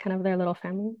that's like kind of their little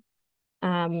family.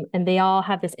 And they all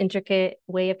have this intricate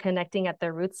way of connecting at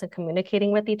their roots and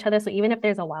communicating with each other. So even if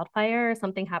there's a wildfire or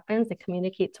something happens, they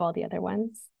communicate to all the other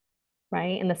ones,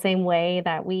 right? In the same way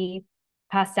that we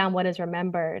pass down what is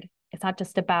remembered. It's not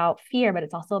just about fear, but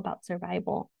it's also about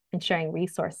survival and sharing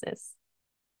resources.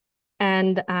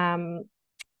 And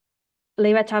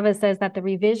Leiva Chavez says that the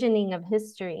revisioning of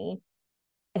history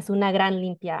es una gran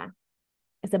limpia.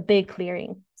 It's a big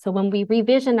clearing. So when we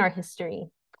revision our history,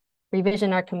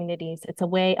 revision our communities, it's a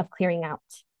way of clearing out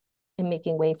and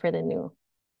making way for the new.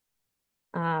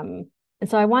 And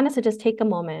so I want us to just take a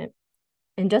moment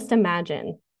and just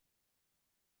imagine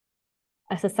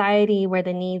a society where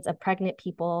the needs of pregnant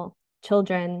people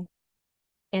children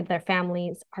and their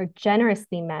families are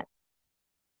generously met,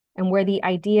 and where the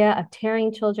idea of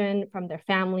tearing children from their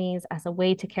families as a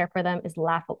way to care for them is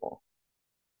laughable.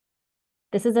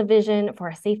 This is a vision for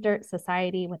a safer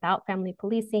society without family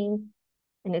policing,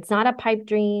 and it's not a pipe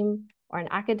dream or an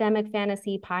academic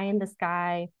fantasy pie in the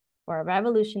sky or a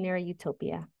revolutionary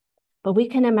utopia. But we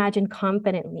can imagine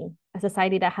confidently a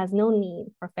society that has no need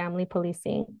for family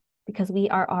policing because we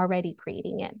are already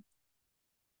creating it.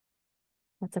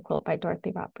 That's a quote by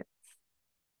Dorothy Roberts.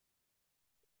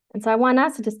 And so I want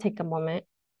us to just take a moment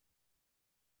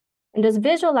and just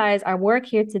visualize our work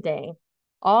here today,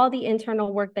 all the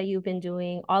internal work that you've been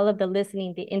doing, all of the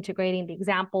listening, the integrating, the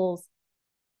examples,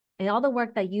 and all the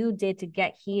work that you did to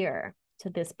get here to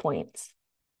this point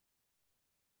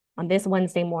on this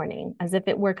Wednesday morning, as if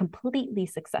it were completely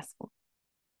successful.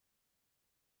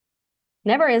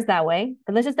 Never is that way,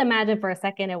 but let's just imagine for a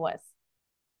second it was.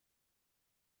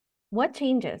 What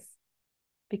changes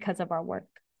because of our work?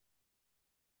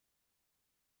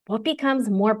 What becomes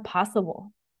more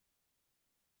possible?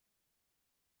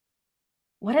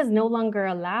 What is no longer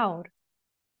allowed?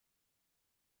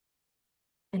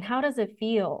 And how does it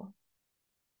feel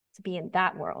to be in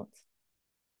that world?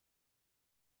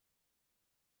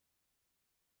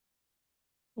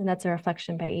 And that's a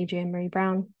reflection by Adrienne Marie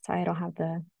Brown. Sorry, I don't have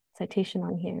the citation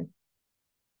on here.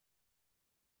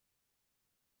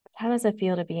 How does it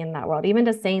feel to be in that world? Even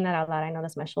just saying that out loud, I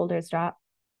notice my shoulders drop.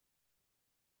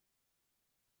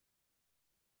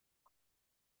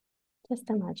 Just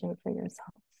imagine for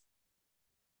yourself.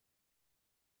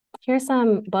 Here's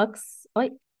some books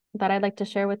that I'd like to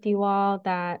share with you all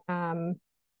that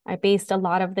I based a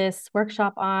lot of this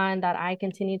workshop on, that I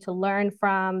continue to learn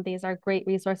from. These are great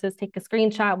resources. Take a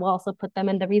screenshot. We'll also put them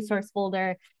in the resource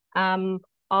folder.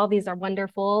 All these are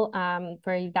wonderful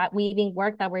for that weaving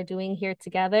work that we're doing here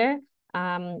together.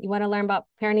 You want to learn about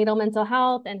perinatal mental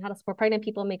health and how to support pregnant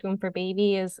people make room for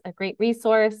baby is a great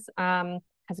resource.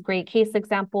 Has great case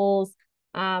examples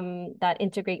that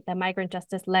integrate the migrant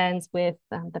justice lens with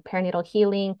the perinatal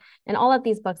healing. And all of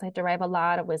these books I derive a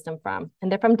lot of wisdom from, and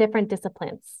they're from different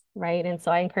disciplines, right? And so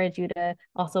I encourage you to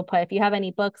also put, if you have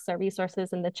any books or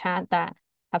resources in the chat that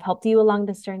have helped you along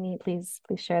this journey, please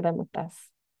share them with us.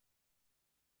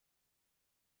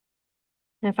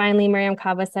 And finally, Miriam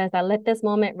Kava says that let this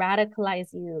moment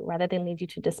radicalize you rather than lead you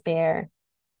to despair.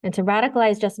 And to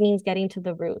radicalize just means getting to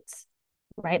the roots,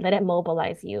 right? Let it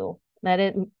mobilize you. Let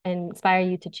it inspire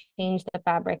you to change the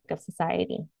fabric of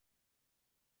society.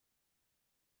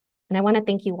 And I want to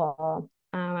thank you all.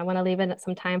 I want to leave it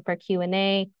some time for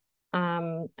Q&A.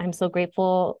 I'm so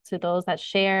grateful to those that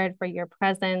shared for your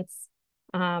presence.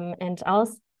 And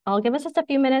I'll give us just a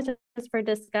few minutes just for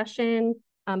discussion.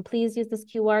 Please use this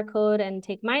QR code and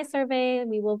take my survey.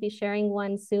 We will be sharing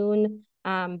one soon.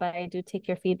 But I do take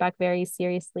your feedback very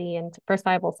seriously. And First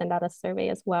Five will send out a survey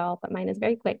as well, but mine is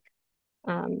very quick.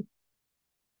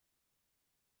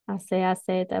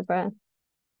 Ase, Deborah.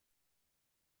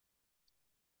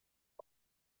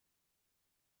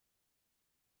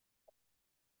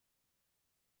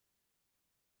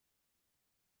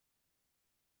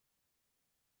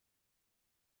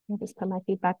 I'll just put my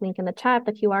feedback link in the chat.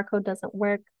 The QR code doesn't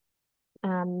work.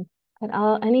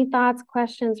 But any thoughts,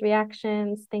 questions,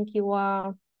 reactions? Thank you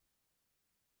all.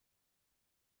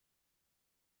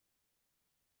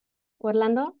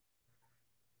 Orlando?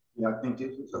 Yeah, I think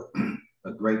this was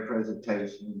a great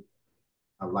presentation.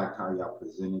 I liked how y'all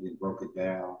presented and broke it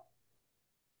down.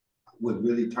 What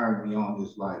really turned me on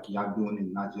is like y'all doing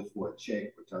it not just for a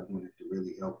check, but y'all doing it to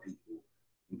really help people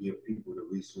and give people the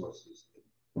resources.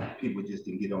 People just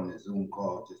didn't get on the Zoom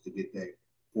call just to get that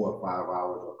 4 or 5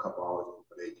 hours or a couple hours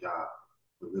for their job.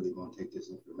 We're really going to take this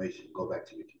information, go back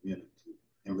to the community,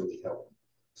 and really help them.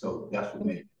 So that's what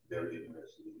made it very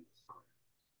interesting.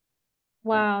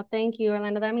 Wow, thank you,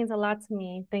 Orlando. That means a lot to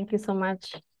me. Thank you so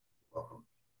much. Welcome.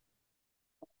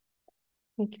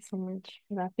 Thank you so much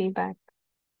for that feedback.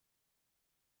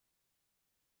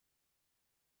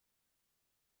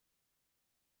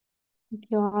 Thank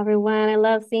you all, everyone. I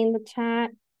love seeing the chat.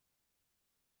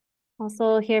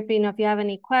 Also here for, if you have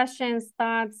any questions,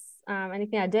 thoughts,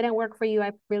 anything that didn't work for you,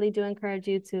 I really do encourage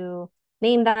you to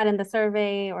name that in the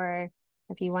survey, or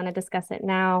if you want to discuss it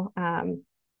now.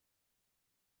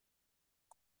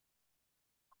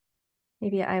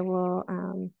 Maybe I will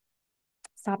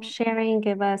stop sharing,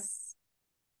 give us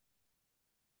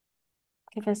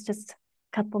just a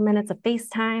couple minutes of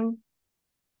FaceTime.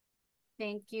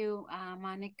 Thank you,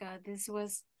 Monica. This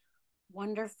was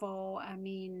wonderful. I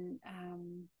mean,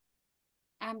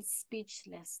 I'm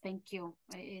speechless. Thank you.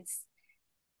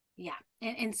 Yeah.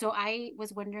 And so I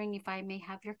was wondering if I may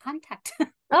have your contact.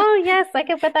 Oh, yes, I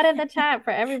can put that in the chat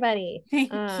for everybody.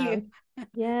 Thank you.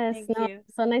 Yes, Thank no, you.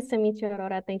 so nice to meet you,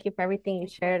 Aurora. Thank you for everything you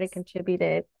shared and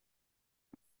contributed.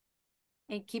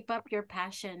 And keep up your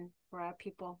passion for our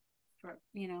people, for,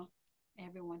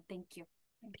 everyone. Thank you.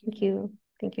 Thank you.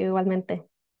 Thank you, igualmente.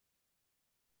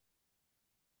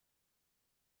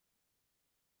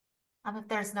 If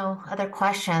there's no other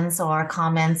questions or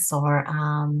comments or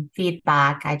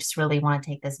feedback, I just really want to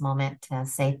take this moment to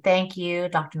say thank you,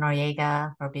 Dr.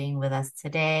 Noriega, for being with us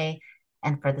today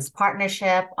and for this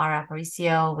partnership, our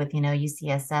Aparicio with,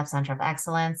 UCSF Center of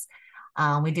Excellence.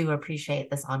 We do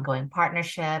appreciate this ongoing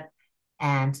partnership.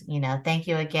 And, thank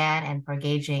you again and for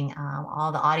engaging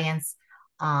all the audience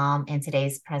in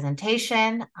today's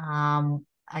presentation.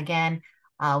 Again,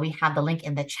 we have the link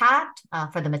in the chat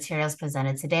for the materials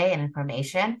presented today and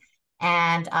information.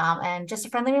 And just a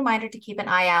friendly reminder to keep an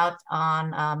eye out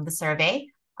on the survey.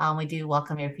 We do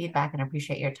welcome your feedback and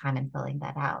appreciate your time in filling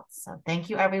that out. So thank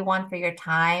you everyone for your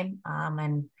time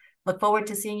and look forward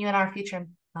to seeing you in our future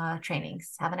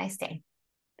trainings. Have a nice day.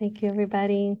 Thank you,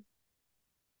 everybody.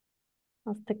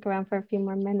 I'll stick around for a few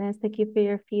more minutes. Thank you for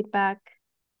your feedback.